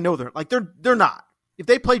 In fact, I know they're not. If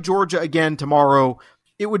they play Georgia again tomorrow,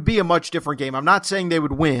 it would be a much different game. I'm not saying they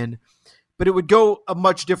would win, but it would go a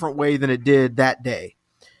much different way than it did that day.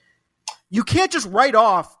 You can't just write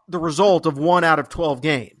off the result of 1 out of 12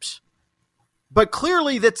 games. But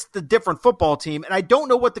clearly that's the different football team, and I don't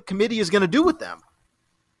know what the committee is going to do with them.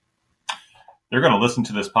 They're going to listen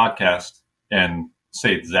to this podcast and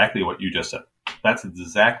say exactly what you just said. That's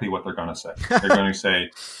exactly what they're going to say. They're going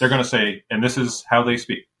to say, and this is how they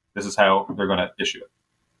speak. This is how they're going to issue it.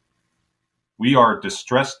 We are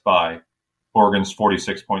distressed by Oregon's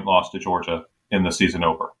 46-point loss to Georgia in the season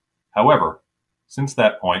over. However, since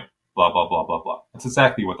that point, blah, blah, blah, blah, blah. That's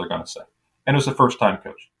exactly what they're going to say. And it was a first-time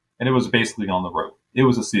coach. And it was basically on the road. It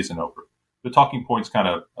was a season over. The talking points kind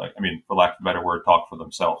of, for lack of a better word, talk for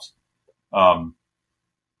themselves.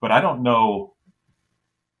 But I don't know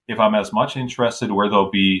if I'm as much interested where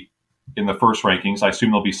they'll be in the first rankings. I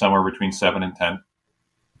assume they'll be somewhere between 7 and 10.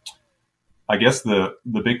 I guess the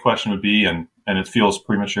big question would be, and it feels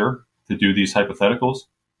premature to do these hypotheticals,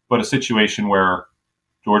 but a situation where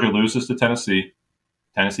Georgia loses to Tennessee,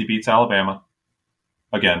 Tennessee beats Alabama,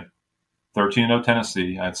 again, 13-0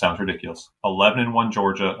 Tennessee, that sounds ridiculous, 11-1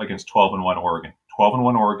 Georgia against 12-1 Oregon.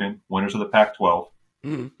 12-1 Oregon, winners of the Pac-12,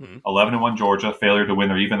 Mm-hmm. 11-1 Georgia, failure to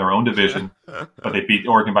win even their own division, but they beat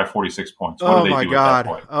Oregon by 46 points. What do they do at that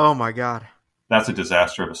point? Oh, my God. That's a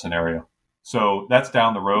disaster of a scenario. So that's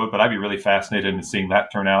down the road, but I'd be really fascinated in seeing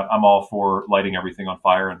that turn out. I'm all for lighting everything on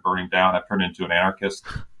fire and burning down. I've turned into an anarchist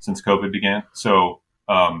since COVID began. So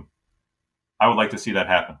I would like to see that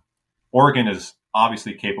happen. Oregon is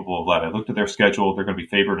obviously capable of that. I looked at their schedule. They're going to be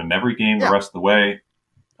favored in every game the rest of the way.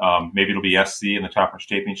 Maybe it'll be SC in the Conference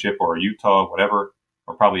Championship or Utah, whatever,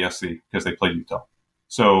 or probably SC because they play Utah.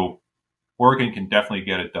 So Oregon can definitely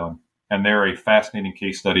get it done. And they're a fascinating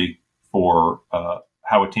case study for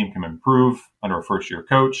how a team can improve under a first-year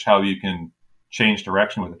coach, how you can change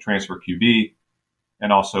direction with a transfer QB,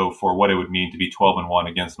 and also for what it would mean to be 12-1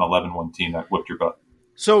 against an 11-1 team that whipped your butt.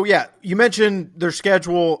 So, yeah, you mentioned their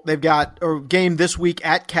schedule. They've got a game this week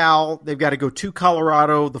at Cal. They've got to go to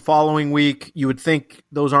Colorado the following week. You would think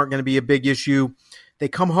those aren't going to be a big issue. They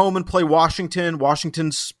come home and play Washington.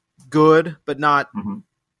 Washington's good, but not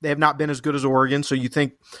they have not been as good as Oregon. So you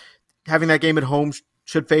think having that game at home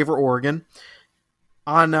should favor Oregon.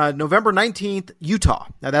 On November 19th, Utah.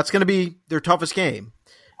 Now, that's going to be their toughest game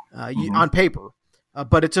on paper,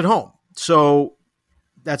 but it's at home. So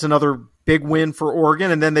that's another big win for Oregon.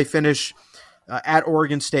 And then they finish at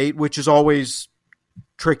Oregon State, which is always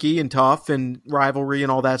tricky and tough and rivalry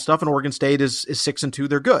and all that stuff. And Oregon State is 6-2.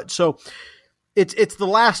 They're good. So it's the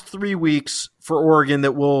last 3 weeks for Oregon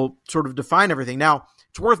that will sort of define everything. Now,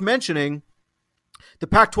 it's worth mentioning the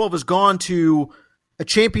Pac-12 has gone to a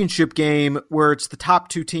championship game where it's the top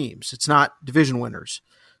two teams. It's not division winners.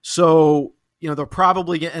 So, they're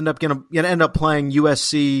probably going to end up playing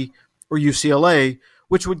USC or UCLA,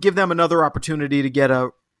 which would give them another opportunity to get a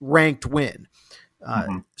ranked win.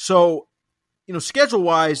 So,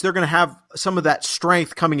 schedule-wise, they're going to have some of that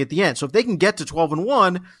strength coming at the end. So if they can get to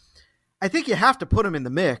 12-1, I think you have to put them in the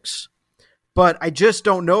mix. But I just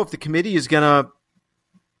don't know if the committee is going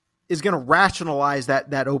to rationalize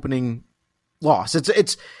that opening loss.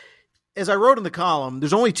 It's as I wrote in the column,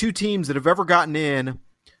 there's only two teams that have ever gotten in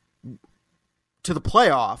to the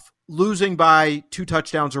playoff losing by 2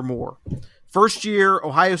 touchdowns or more. First year,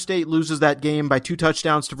 Ohio State loses that game by 2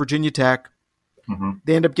 touchdowns to Virginia Tech.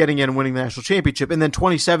 They end up getting in and winning the national championship. And then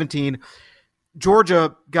 2017,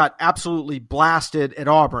 Georgia got absolutely blasted at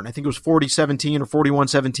Auburn. I think it was 40-17 or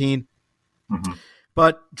 41-17.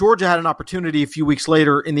 But Georgia had an opportunity a few weeks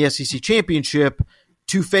later in the SEC championship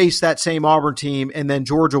to face that same Auburn team, and then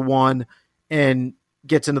Georgia won and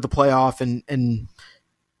gets into the playoff and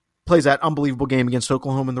plays that unbelievable game against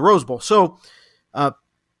Oklahoma in the Rose Bowl. So,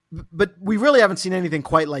 but we really haven't seen anything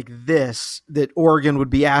quite like this that Oregon would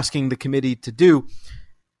be asking the committee to do.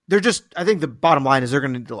 I think the bottom line is they're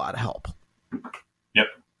going to need a lot of help. Yep,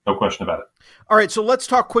 no question about it. All right, so let's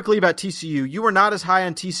talk quickly about TCU. You were not as high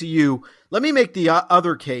on TCU. Let me make the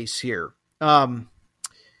other case here.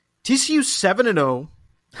 TCU's 7-0.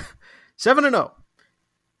 7-0.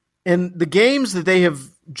 And the games that they have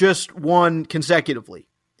just won consecutively.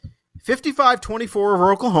 55-24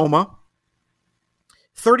 over Oklahoma.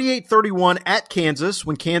 38-31 at Kansas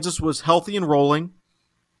when Kansas was healthy and rolling.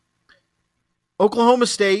 Oklahoma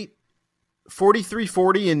State,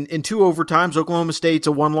 43-40 in 2 overtimes. Oklahoma State's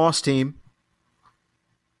a 1-loss team.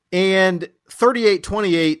 And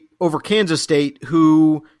 38-28 over Kansas State,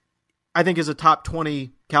 who I think is a top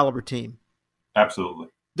 20 caliber team. Absolutely.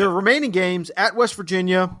 Their remaining games at West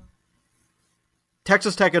Virginia,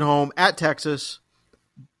 Texas Tech at home, at Texas,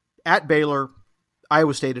 at Baylor,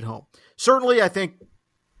 Iowa State at home. Certainly, I think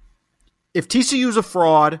if TCU's a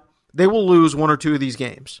fraud, they will lose 1 or 2 of these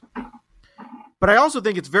games. But I also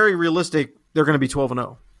think it's very realistic they're going to be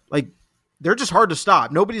 12-0. Like, they're just hard to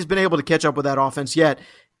stop. Nobody's been able to catch up with that offense yet.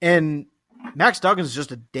 And Max Duggan is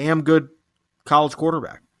just a damn good college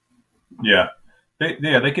quarterback. Yeah.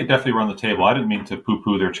 They could definitely run the table. I didn't mean to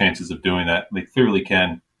poo-poo their chances of doing that. They clearly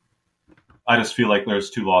can. I just feel like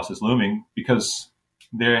there's 2 losses looming because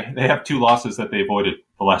they have 2 losses that they avoided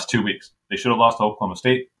the last 2 weeks. They should have lost to Oklahoma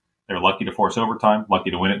State. They were lucky to force overtime,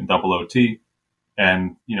 lucky to win it in double OT.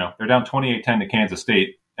 And, they're down 28-10 to Kansas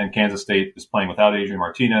State, and Kansas State is playing without Adrian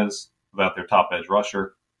Martinez, without their top edge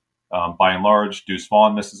rusher. By and large, Deuce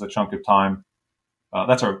Vaughn misses a chunk of time.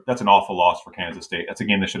 That's an awful loss for Kansas State. That's a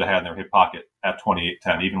game they should have had in their hip pocket at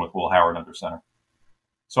 28-10, even with Will Howard under center.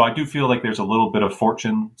 So I do feel like there's a little bit of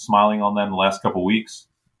fortune smiling on them the last couple of weeks.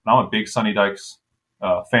 And I'm a big Sonny Dykes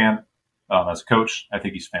fan as a coach. I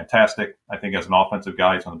think he's fantastic. I think as an offensive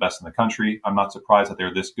guy, he's one of the best in the country. I'm not surprised that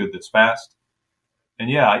they're this good this fast. And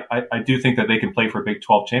yeah, I do think that they can play for a Big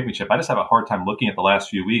 12 championship. I just have a hard time looking at the last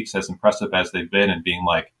few weeks, as impressive as they've been, and being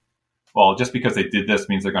like, well, just because they did this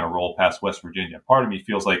means they're going to roll past West Virginia. Part of me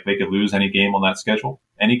feels like they could lose any game on that schedule,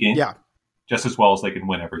 any game, just as well as they can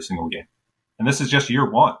win every single game. And this is just year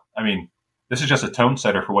one. I mean, this is just a tone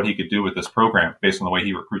setter for what he could do with this program based on the way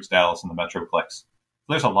he recruits Dallas in the Metroplex.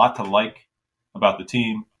 There's a lot to like about the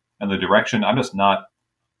team and the direction. I'm just not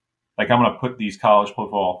I'm going to put these college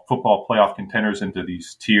football playoff contenders into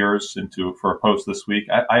these tiers for a post this week.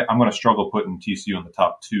 I'm going to struggle putting TCU in the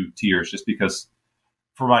top 2 tiers just because,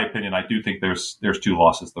 for my opinion, I do think there's 2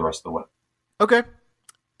 losses the rest of the way. Okay.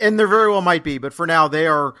 And there very well might be, but for now they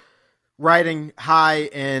are riding high,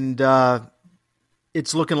 and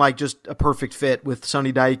it's looking like just a perfect fit with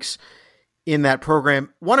Sonny Dykes in that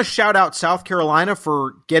program. Want to shout out South Carolina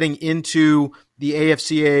for getting into the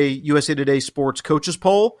AFCA USA Today Sports Coaches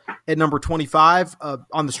Poll at number 25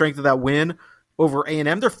 on the strength of that win over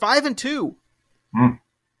A&M. They're 5-2.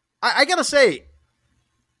 I got to say,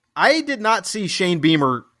 I did not see Shane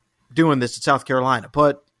Beamer doing this at South Carolina,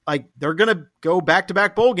 but they're going to go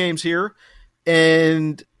back-to-back bowl games here,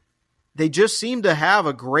 and they just seem to have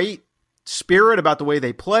a great spirit about the way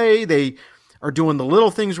they play. They are doing the little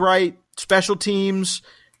things right. Special teams,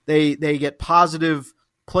 they get positive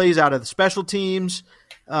plays out of the special teams.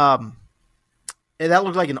 And that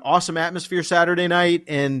looked like an awesome atmosphere Saturday night.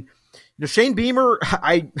 And Shane Beamer,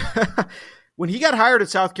 when he got hired at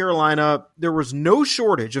South Carolina, there was no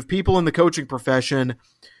shortage of people in the coaching profession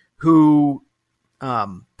who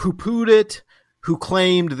poo-pooed it, who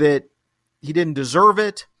claimed that he didn't deserve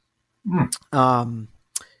it.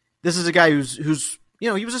 This is a guy who's he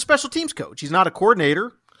was a special teams coach. He's not a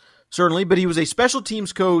coordinator, certainly, but he was a special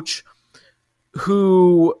teams coach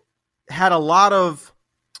who had a lot of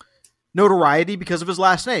notoriety because of his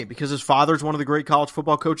last name, because his father's one of the great college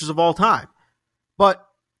football coaches of all time. But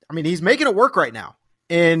I mean, he's making it work right now,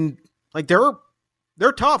 and they're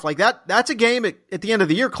tough. That's a game at the end of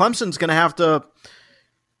the year Clemson's gonna have to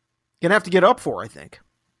get up for, I think.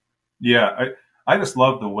 Yeah, I just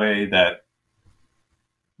love the way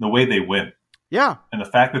they win. Yeah, and the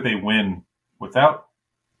fact that they win without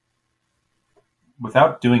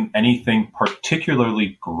doing anything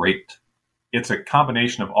particularly great. It's a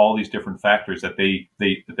combination of all these different factors that they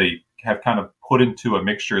have kind of put into a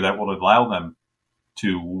mixture that will allow them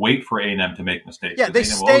to wait for A&M to make mistakes. Yeah, they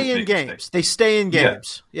stay in games. Mistakes. They stay in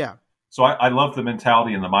games. Yeah. So I love the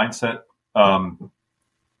mentality and the mindset.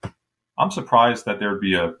 I'm surprised that there'd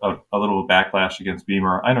be a little backlash against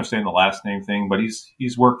Beamer. I understand the last name thing, but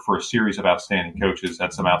he's worked for a series of outstanding coaches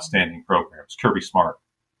at some outstanding programs. Kirby Smart,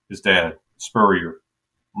 his dad, Spurrier,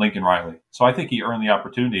 Lincoln Riley. So I think he earned the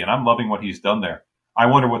opportunity, and I'm loving what he's done there. I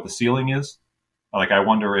wonder what the ceiling is. I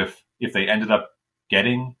wonder if they ended up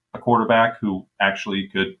getting a quarterback who actually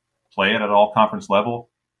could play it at all conference level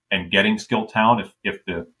and getting skilled talent if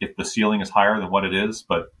the ceiling is higher than what it is.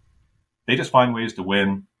 But they just find ways to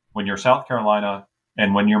win. When you're South Carolina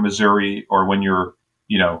and when you're Missouri or when you're,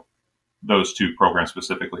 those 2 programs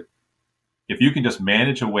specifically, if you can just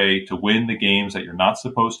manage a way to win the games that you're not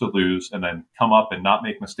supposed to lose and then come up and not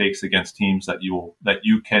make mistakes against teams that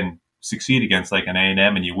you can succeed against, like an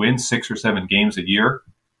A&M, and you win 6 or 7 games a year,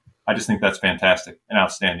 I just think that's fantastic and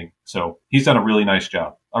outstanding. So he's done a really nice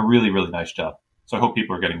job, a really, really nice job. So I hope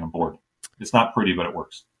people are getting on board. It's not pretty, but it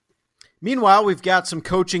works. Meanwhile, we've got some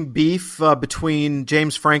coaching beef between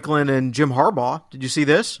James Franklin and Jim Harbaugh. Did you see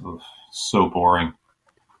this? Oof, so boring.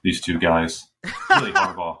 These 2 guys. Really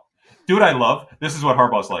Harbaugh. Dude, I love. This is what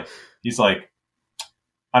Harbaugh's like. He's like,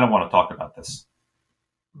 I don't want to talk about this.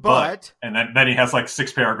 But and then he has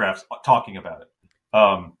 6 paragraphs talking about it.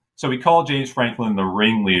 So we called James Franklin the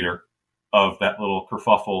ringleader of that little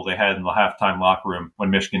kerfuffle they had in the halftime locker room when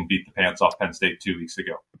Michigan beat the pants off Penn State 2 weeks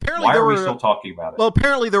ago. Why are we still talking about it? Well,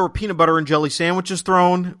 apparently there were peanut butter and jelly sandwiches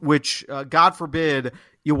thrown, which, God forbid,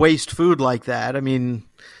 you waste food like that. I mean,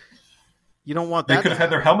 you don't want that. They could have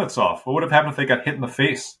had their helmets off. What would have happened if they got hit in the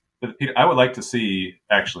face? I would like to see,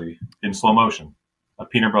 actually, in slow motion, a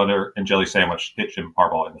peanut butter and jelly sandwich hit Jim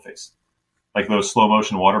Harbaugh in the face. Like those slow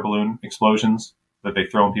motion water balloon explosions that they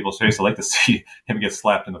throw in people's face. I'd like to see him get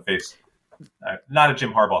slapped in the face. Not a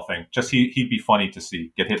Jim Harbaugh thing. Just he'd be funny to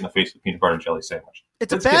see get hit in the face with peanut butter and jelly sandwich.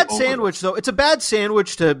 It's a bad sandwich, though. It's a bad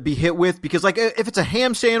sandwich to be hit with because, if it's a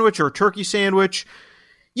ham sandwich or a turkey sandwich,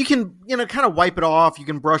 you can kind of wipe it off. You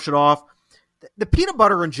can brush it off. The peanut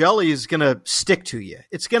butter and jelly is going to stick to you.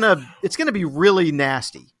 It's gonna be really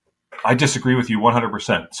nasty. I disagree with you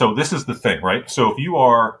 100%. So this is the thing, right? So if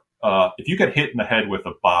you get hit in the head with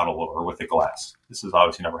a bottle or with a glass, this has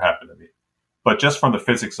obviously never happened to me, but just from the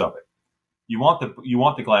physics of it. You want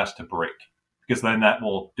the glass to break because then that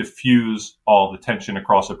will diffuse all the tension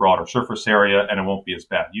across a broader surface area and it won't be as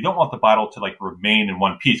bad. You don't want the bottle to like remain in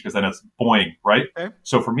one piece because then it's boing, right? Okay.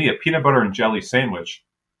 So for me, a peanut butter and jelly sandwich,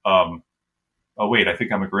 oh wait, I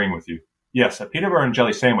think I'm agreeing with you. Yes, a peanut butter and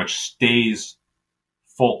jelly sandwich stays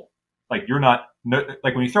full. Like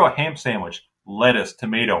like when you throw a ham sandwich, lettuce,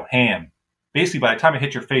 tomato, ham, basically by the time it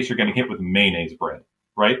hits your face, you're getting hit with mayonnaise bread,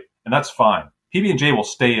 right? And that's fine. PB&J will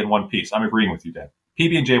stay in one piece. I'm agreeing with you, Dan.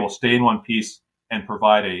 PB&J will stay in one piece and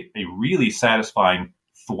provide a really satisfying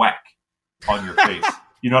thwack on your face.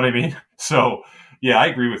 You know what I mean? So, yeah, I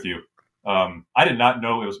agree with you. I did not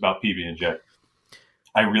know it was about PB&J.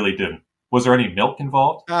 I really didn't. Was there any milk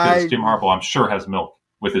involved? Because Jim Harbaugh, I'm sure, has milk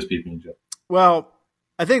with his PB&J. Well,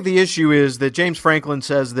 I think the issue is that James Franklin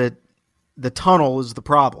says that the tunnel is the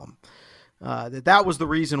problem. That was the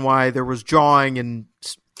reason why there was jawing and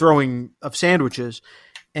throwing of sandwiches.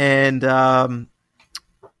 And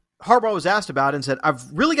Harbaugh was asked about it and said, I've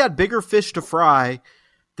really got bigger fish to fry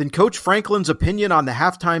than Coach Franklin's opinion on the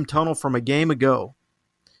halftime tunnel from a game ago.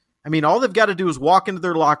 I mean, all they've got to do is walk into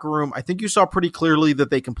their locker room. I think you saw pretty clearly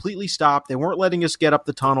that they completely stopped. They weren't letting us get up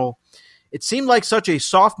the tunnel. It seemed like such a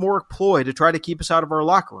sophomore ploy to try to keep us out of our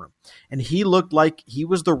locker room. And he looked like he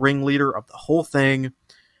was the ringleader of the whole thing.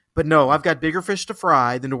 But no, I've got bigger fish to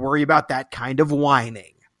fry than to worry about that kind of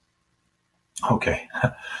whining. Okay.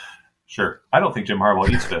 Sure. I don't think Jim Harbaugh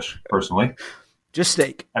eats fish, personally. Just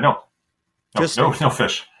steak. I don't. No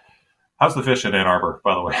fish. How's the fish in Ann Arbor,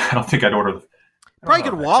 by the way? I don't think I'd order the probably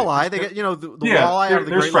good walleye. They get, the walleye out of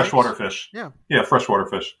the there's Great freshwater Lakes. fish. Yeah, freshwater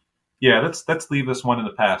fish. Yeah, let's leave this one in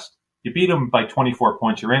the past. You beat them by 24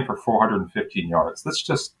 points. You ran for 415 yards. Let's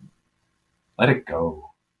just let it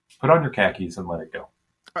go. Put on your khakis and let it go.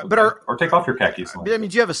 Or take off your khakis. Do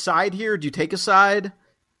you have a side here? Do you take a side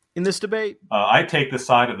in this debate? I take the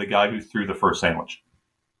side of the guy who threw the first sandwich.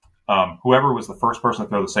 Whoever was the first person to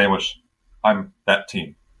throw the sandwich, I'm that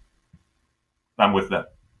team. I'm with them.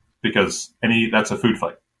 Because that's a food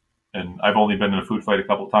fight. And I've only been in a food fight a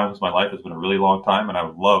couple of times in my life. It's been a really long time, and I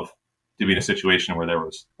would love to be in a situation where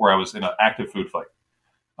I was in an active food fight.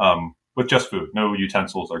 With just food, no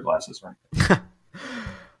utensils or glasses or anything.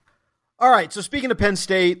 All right, so speaking of Penn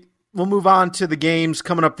State, we'll move on to the games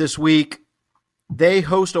coming up this week. They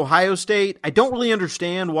host Ohio State. I don't really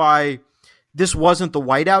understand why this wasn't the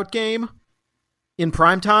whiteout game in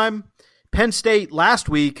primetime. Penn State last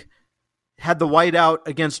week had the whiteout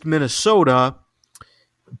against Minnesota.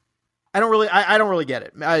 I don't really get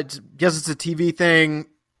it. I guess it's a TV thing.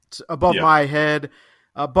 It's above my head.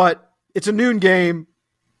 But it's a noon game.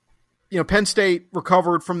 Penn State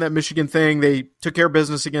recovered from that Michigan thing. They took care of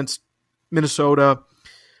business against Minnesota.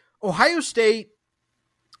 Ohio State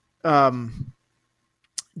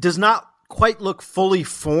does not quite look fully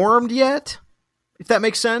formed yet, if that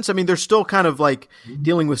makes sense. I mean, they're still kind of like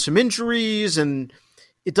dealing with some injuries, and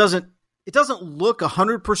it doesn't look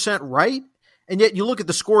 100% right. And yet you look at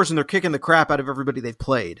the scores and they're kicking the crap out of everybody they've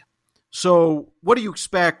played. So what do you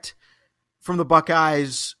expect from the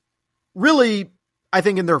Buckeyes, really, I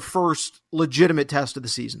think, in their first legitimate test of the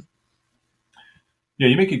season? Yeah,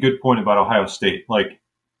 you make a good point about Ohio State. Like,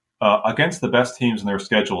 against the best teams in their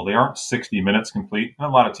schedule, they aren't 60 minutes complete, and a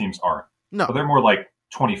lot of teams aren't. No. But they're more like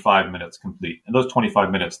 25 minutes complete. And those 25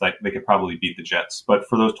 minutes, they could probably beat the Jets. But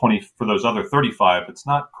for those other 35, it's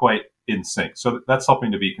not quite in sync. So that's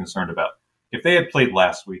something to be concerned about. If they had played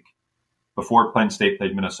last week, before Penn State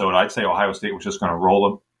played Minnesota, I'd say Ohio State was just going to roll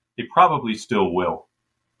them. They probably still will.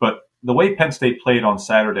 But the way Penn State played on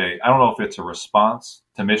Saturday, I don't know if it's a response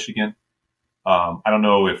to Michigan. I don't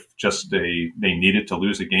know if just they needed to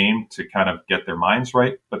lose a game to kind of get their minds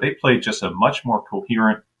right. But they played just a much more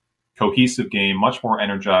cohesive game, much more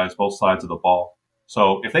energized, both sides of the ball.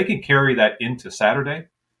 So if they can carry that into Saturday,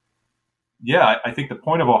 yeah, I think the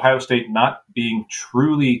point of Ohio State not being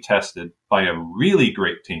truly tested by a really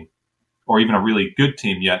great team or even a really good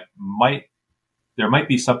team yet there might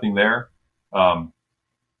be something there.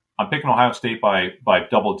 I'm picking Ohio State by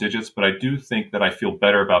double digits, but I do think that I feel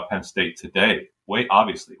better about Penn State today. Way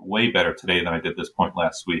better today than I did this point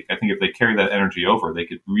last week. I think if they carry that energy over, they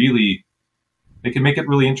could make it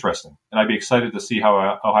really interesting. And I'd be excited to see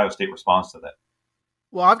how Ohio State responds to that.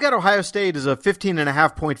 Well, I've got Ohio State as a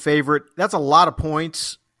 15.5-point favorite. That's a lot of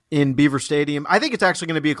points in Beaver Stadium. I think it's actually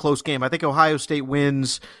going to be a close game. I think Ohio State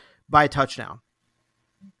wins by a touchdown.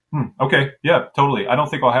 Okay. Yeah, totally. I don't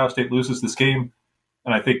think Ohio State loses this game.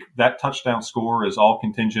 And I think that touchdown score is all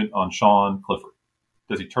contingent on Sean Clifford.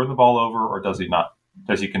 Does he turn the ball over or does he not?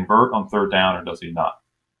 Does he convert on third down or does he not?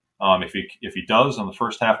 If he does on the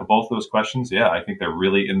first half of both those questions, yeah, I think they're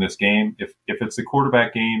really in this game. If it's a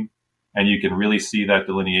quarterback game, and you can really see that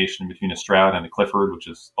delineation between a Stroud and a Clifford, which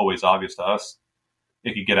is always obvious to us,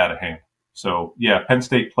 it could get out of hand. So, yeah, Penn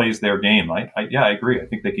State plays their game. I agree. I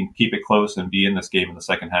think they can keep it close and be in this game in the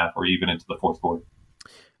second half or even into the fourth quarter.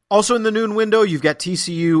 Also in the noon window, you've got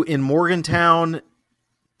TCU in Morgantown.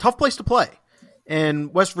 Tough place to play.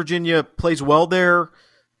 And West Virginia plays well there.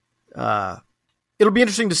 It'll be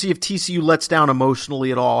interesting to see if TCU lets down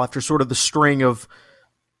emotionally at all after sort of the string of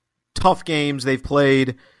tough games they've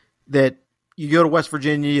played, that you go to West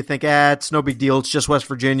Virginia, you think, it's no big deal, it's just West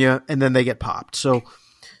Virginia, and then they get popped. So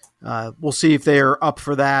we'll see if they're up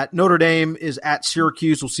for that. Notre Dame is at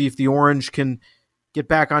Syracuse. We'll see if the Orange can get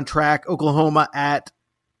back on track. Oklahoma at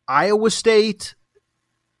Iowa State.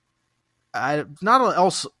 Not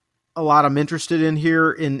else a lot I'm interested in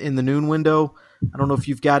here in the noon window. I don't know if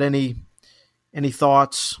you've got any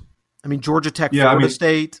thoughts. I mean, Georgia Tech, Florida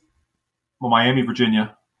State. Well, Miami,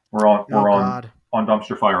 Virginia. We're on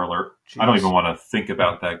dumpster fire alert. Jeez. I don't even want to think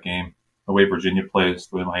about that game. The way Virginia plays,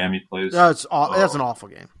 the way Miami plays. That's an awful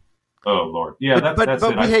game. Oh Lord, yeah.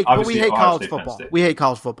 But we hate college football. We hate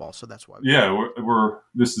college football, so that's why.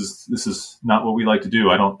 This is not what we like to do.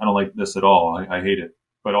 I don't like this at all. I hate it.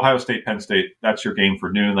 But Ohio State, Penn State, that's your game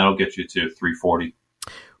for noon. That'll get you to 3:40.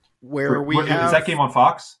 Is that game on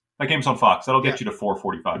Fox? That game's on Fox. That'll get you to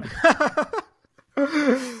 4:45.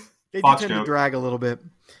 They do tend to drag a little bit.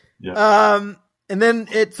 Yeah. And then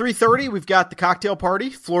at 3:30, we've got the cocktail party,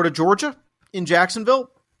 Florida, Georgia in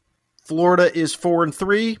Jacksonville. Florida is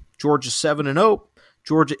 4-3. Georgia's 7-0.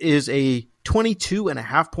 Georgia is a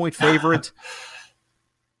 22.5-point favorite.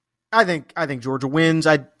 I think Georgia wins.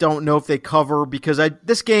 I don't know if they cover because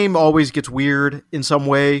this game always gets weird in some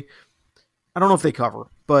way. I don't know if they cover,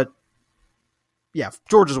 but yeah,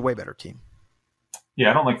 Georgia's a way better team.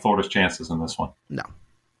 Yeah, I don't like Florida's chances in this one. No.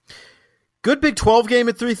 Good Big 12 game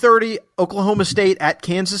at 3:30. Oklahoma State at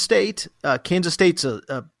Kansas State. Kansas State's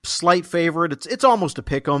a slight favorite. It's almost a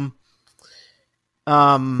pick 'em.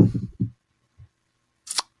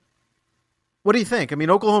 What do you think? I mean,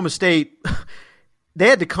 Oklahoma State, they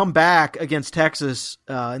had to come back against Texas,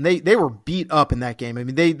 and they were beat up in that game. I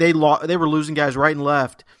mean, they were losing guys right and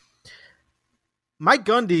left. Mike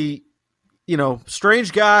Gundy,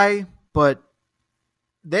 strange guy, but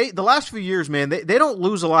the last few years, man, they don't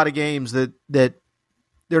lose a lot of games that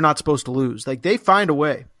they're not supposed to lose. Like, they find a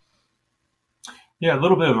way. Yeah, a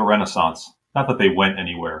little bit of a renaissance. Not that they went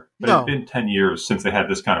anywhere, but It's been 10 years since they had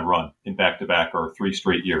this kind of run in back-to-back or 3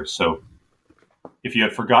 straight years. So if you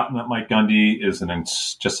had forgotten that Mike Gundy is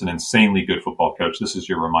just an insanely good football coach, this is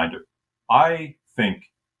your reminder. I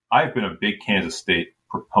think I've been a big Kansas State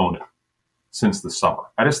proponent since the summer.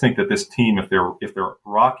 I just think that this team, if they're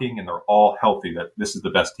rocking and they're all healthy, that this is the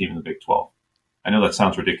best team in the Big 12. I know that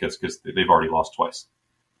sounds ridiculous because they've already lost twice.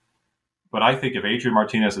 But I think if Adrian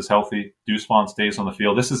Martinez is healthy, Deuce Vaughn stays on the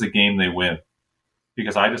field, this is a game they win.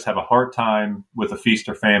 Because I just have a hard time with a feast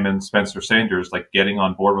or famine Spencer Sanders, like, getting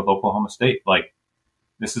on board with Oklahoma State. Like,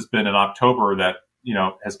 this has been an October that,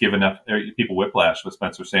 has given people whiplash with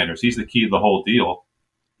Spencer Sanders. He's the key to the whole deal.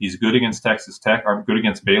 He's good against Texas Tech, or good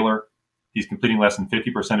against Baylor. He's completing less than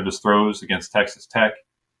 50% of his throws against Texas Tech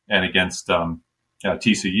and against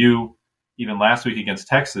TCU. Even last week against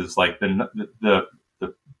Texas, like, the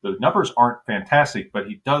numbers aren't fantastic, but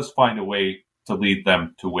he does find a way to lead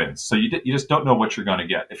them to wins. So you just don't know what you're going to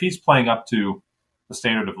get. If he's playing up to the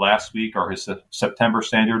standard of last week or his September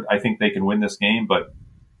standard, I think they can win this game, but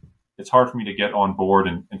it's hard for me to get on board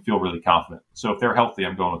and feel really confident. So if they're healthy,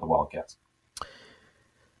 I'm going with the Wildcats.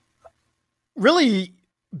 Really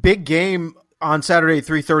big game on Saturday at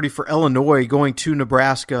 3:30 for Illinois going to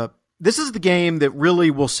Nebraska. This is the game that really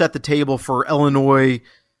will set the table for Illinois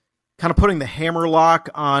kind of putting the hammerlock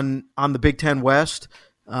on the Big Ten West.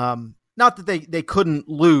 Not that they couldn't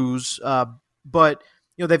lose, but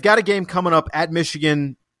they've got a game coming up at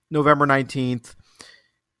Michigan November 19th.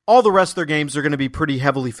 All the rest of their games are going to be pretty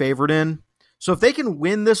heavily favored in. So if they can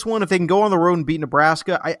win this one, if they can go on the road and beat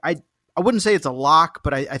Nebraska, I wouldn't say it's a lock,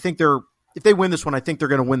 but I think if they win this one, I think they're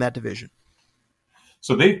going to win that division.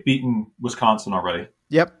 So they've beaten Wisconsin already.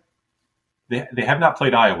 Yep. They have not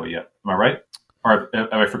played Iowa yet. Am I right? Or am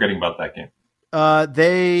I forgetting about that game?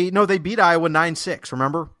 They beat Iowa 9-6.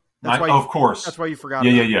 Remember? Of course. That's why you forgot.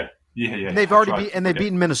 Yeah. And they've already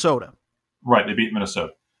beaten Minnesota. Right, they beat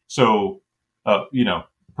Minnesota. So,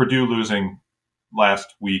 Purdue losing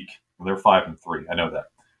last week. They're 5-3. I know that.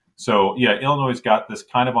 So yeah, Illinois got this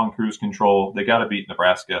kind of on cruise control. They got to beat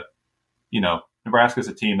Nebraska. Nebraska's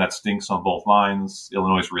a team that stinks on both lines.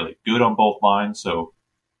 Illinois is really good on both lines. So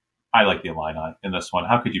I like the Illini in this one.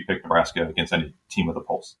 How could you pick Nebraska against any team with a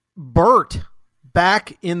pulse? Burt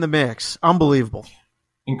back in the mix. Unbelievable.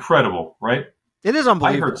 incredible, right? It is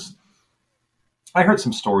unbelievable. I heard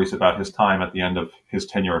some stories about his time at the end of his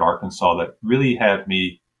tenure at Arkansas that really had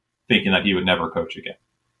me thinking that he would never coach again.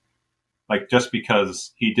 Like, just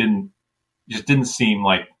because he didn't seem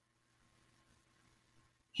like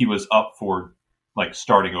he was up for like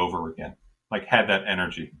starting over again, like had that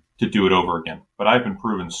energy to do it over again. But I've been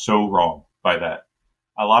proven so wrong by that.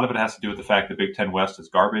 A lot of it has to do with the fact that Big Ten West is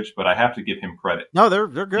garbage, but I have to give him credit. No, they're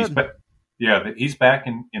good. He's back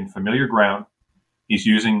in familiar ground. He's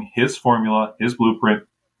using his formula, his blueprint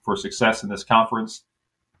for success in this conference.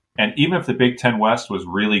 And even if the Big Ten West was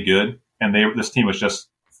really good, and this team was just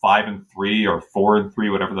 5-3 or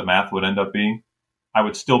 4-3, whatever the math would end up being, I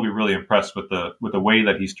would still be really impressed with the way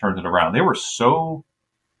that he's turned it around. They were so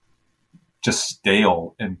just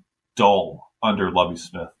stale and dull under Lovie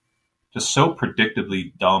Smith, just so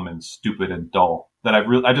predictably dumb and stupid and dull that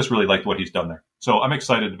I just really liked what he's done there. So I'm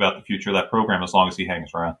excited about the future of that program as long as he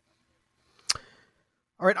hangs around.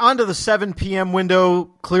 All right, on to the 7 p.m. window.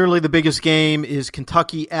 Clearly the biggest game is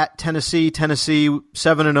Kentucky at Tennessee. Tennessee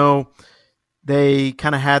 7-0. They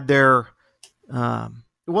kind of had their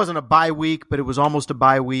it wasn't a bye week, but it was almost a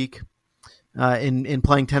bye week in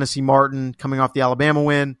playing Tennessee Martin, coming off the Alabama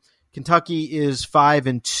win. Kentucky is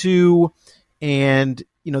 5-2, and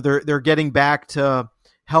they're getting back to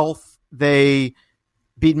health. They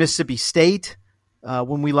beat Mississippi State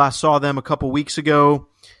when we last saw them a couple weeks ago.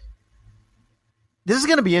 This is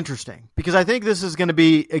going to be interesting because I think this is going to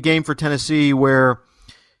be a game for Tennessee where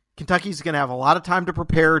Kentucky's going to have a lot of time to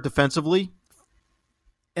prepare defensively,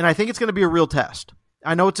 and I think it's going to be a real test.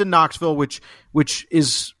 I know it's in Knoxville, which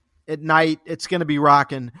is at night. It's going to be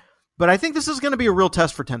rocking, but I think this is going to be a real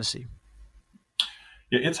test for Tennessee.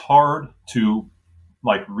 Yeah, it's hard to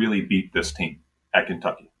really beat this team at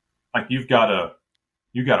Kentucky. Like you've got to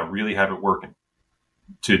really have it working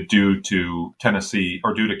to do to Tennessee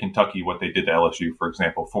or do to Kentucky what they did to LSU, for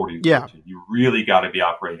example, 40-13. Yeah. You really got to be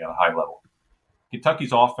operating at a high level.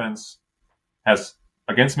 Kentucky's offense has,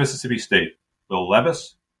 against Mississippi State, Will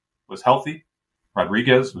Levis was healthy,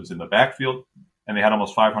 Rodriguez was in the backfield, and they had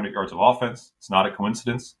almost 500 yards of offense. It's not a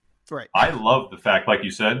coincidence. Right. I love the fact, like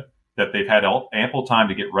you said, that they've had ample time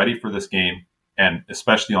to get ready for this game, and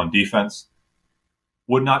especially on defense.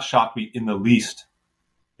 Would not shock me in the least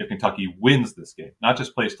if Kentucky wins this game. Not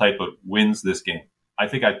just plays tight, but wins this game. I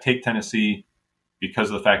think I'd take Tennessee because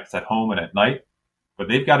of the fact it's at home and at night, but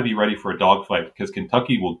they've got to be ready for a dogfight because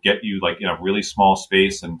Kentucky will get you in a really small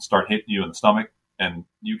space and start hitting you in the stomach, and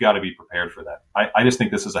you got to be prepared for that. I just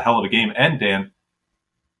think this is a hell of a game. And Dan,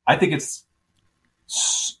 I think it's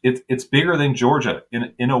bigger than Georgia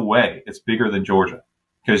in a way. It's bigger than Georgia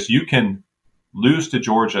because you can lose to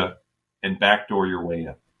Georgia and backdoor your way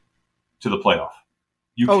in to the playoff.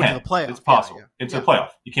 You can. To the playoff. It's possible. Yeah. It's a playoff.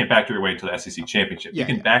 You can't backdoor your way into the SEC championship. You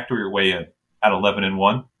can backdoor your way in at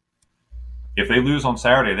 11-1. If they lose on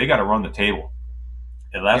Saturday, they got to run the table.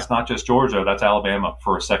 And that's not just Georgia. That's Alabama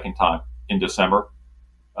for a second time in December.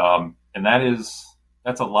 And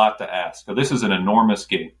that's a lot to ask. So this is an enormous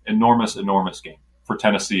game, enormous game for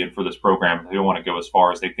Tennessee and for this program. They don't want to go as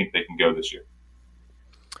far as they think they can go this year.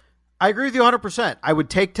 I agree with you 100%. I would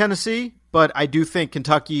take Tennessee, but I do think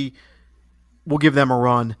Kentucky will give them a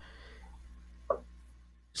run.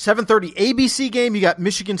 7:30 ABC game. You got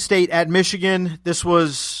Michigan State at Michigan. This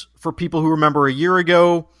was, for people who remember a year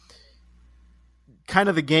ago, kind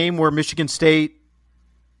of the game where Michigan State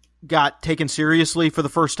got taken seriously for the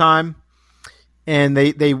first time, and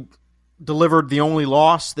they delivered the only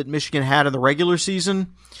loss that Michigan had in the regular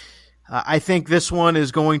season. I think this one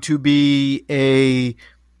is going to be a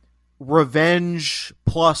revenge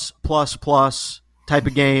plus type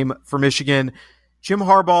of game for Michigan. Jim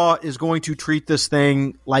Harbaugh is going to treat this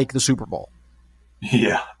thing like the Super Bowl.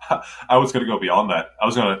 Yeah, I was going to go beyond that. I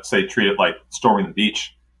was going to say treat it like storming the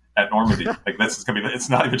beach at Normandy. Like this is going to be. It's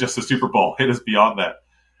not even just a Super Bowl. It is beyond that.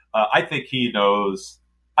 I think he knows.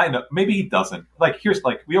 I know. Maybe he doesn't.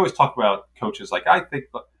 We always talk about coaches. I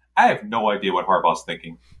have no idea what Harbaugh's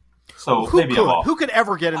thinking. So maybe I'm off. Who could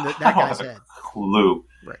ever get in that guy's head? Clue.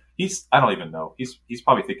 Right. I don't even know. He's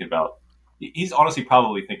probably thinking about. He's honestly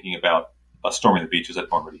probably thinking about storming the beaches at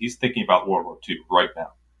Normandy. He's thinking about World War II right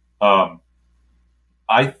now.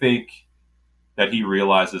 I think that he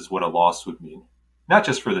realizes what a loss would mean, not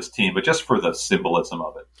just for this team, but just for the symbolism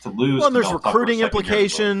of it. To lose. Well, there's recruiting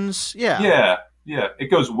implications. Yeah. It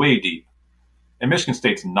goes way deep. And Michigan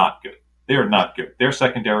State's not good. They are not good. Their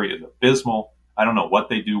secondary is abysmal. I don't know what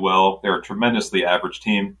they do well. They're a tremendously average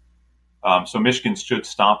team. So Michigan should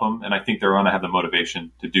stomp them, and I think they're going to have the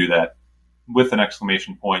motivation to do that with an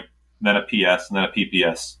exclamation point, then a PS, and then a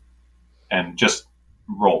PPS, and just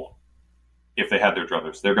roll. if they had their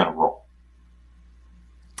druthers, they're going to roll.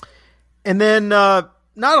 And then not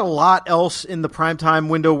a lot else in the primetime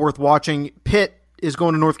window worth watching. Pitt is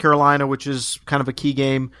going to North Carolina, which is kind of a key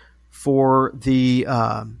game for the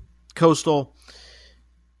Coastal.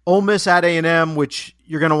 Ole Miss at A&M, which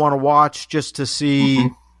you're going to want to watch just to see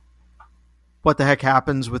what the heck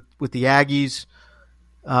happens with the Aggies.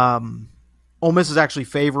 Ole Miss is actually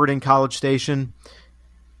favored in College Station.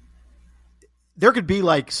 There could be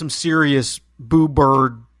like some serious boo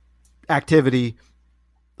bird activity.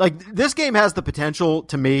 Like this game has the potential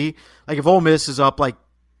to me, like if Ole Miss is up like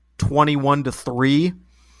 21-3,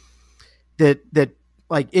 that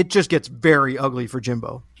like it just gets very ugly for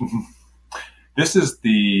Jimbo. This is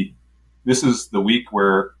the week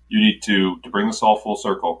where you need to bring this all full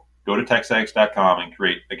circle. Go to TexAgs.com and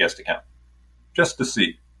create a guest account just to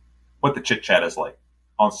see what the chit chat is like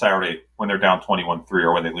on Saturday when they're down 21-3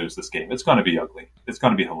 or when they lose this game. It's going to be ugly. It's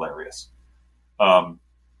going to be hilarious.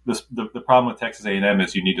 The problem with Texas A&M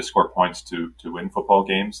is you need to score points to win football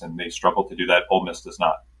games, and they struggle to do that. Ole Miss does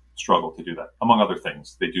not struggle to do that. Among other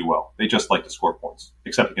things, they do well. They just like to score points,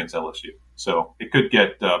 except against LSU. So it could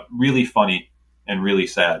get really funny and really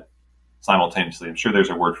sad simultaneously. I'm sure there's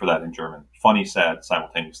a word for that in German. Funny, sad,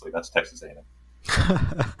 simultaneously. That's Texas A&M.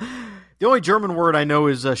 The only German word I know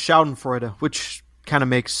is Schadenfreude, which kind of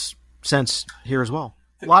makes sense here as well.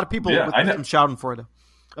 A lot of people with Schadenfreude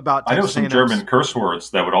about Texas I know some A&M's. German curse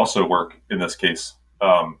words that would also work in this case,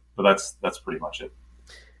 but that's pretty much it.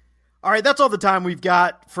 All right, that's all the time we've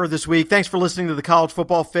got for this week. Thanks for listening to the College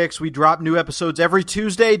Football Fix. We drop new episodes every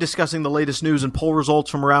Tuesday discussing the latest news and poll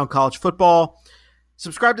results from around college football.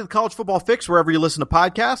 Subscribe to the College Football Fix wherever you listen to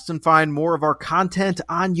podcasts and find more of our content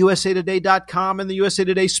on usatoday.com and the USA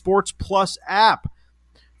Today Sports Plus app.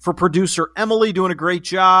 For producer Emily, doing a great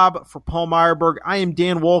job. For Paul Meyerberg, I am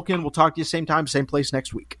Dan Wolkin. We'll talk to you same time, same place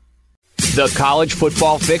next week. The College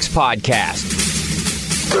Football Fix Podcast.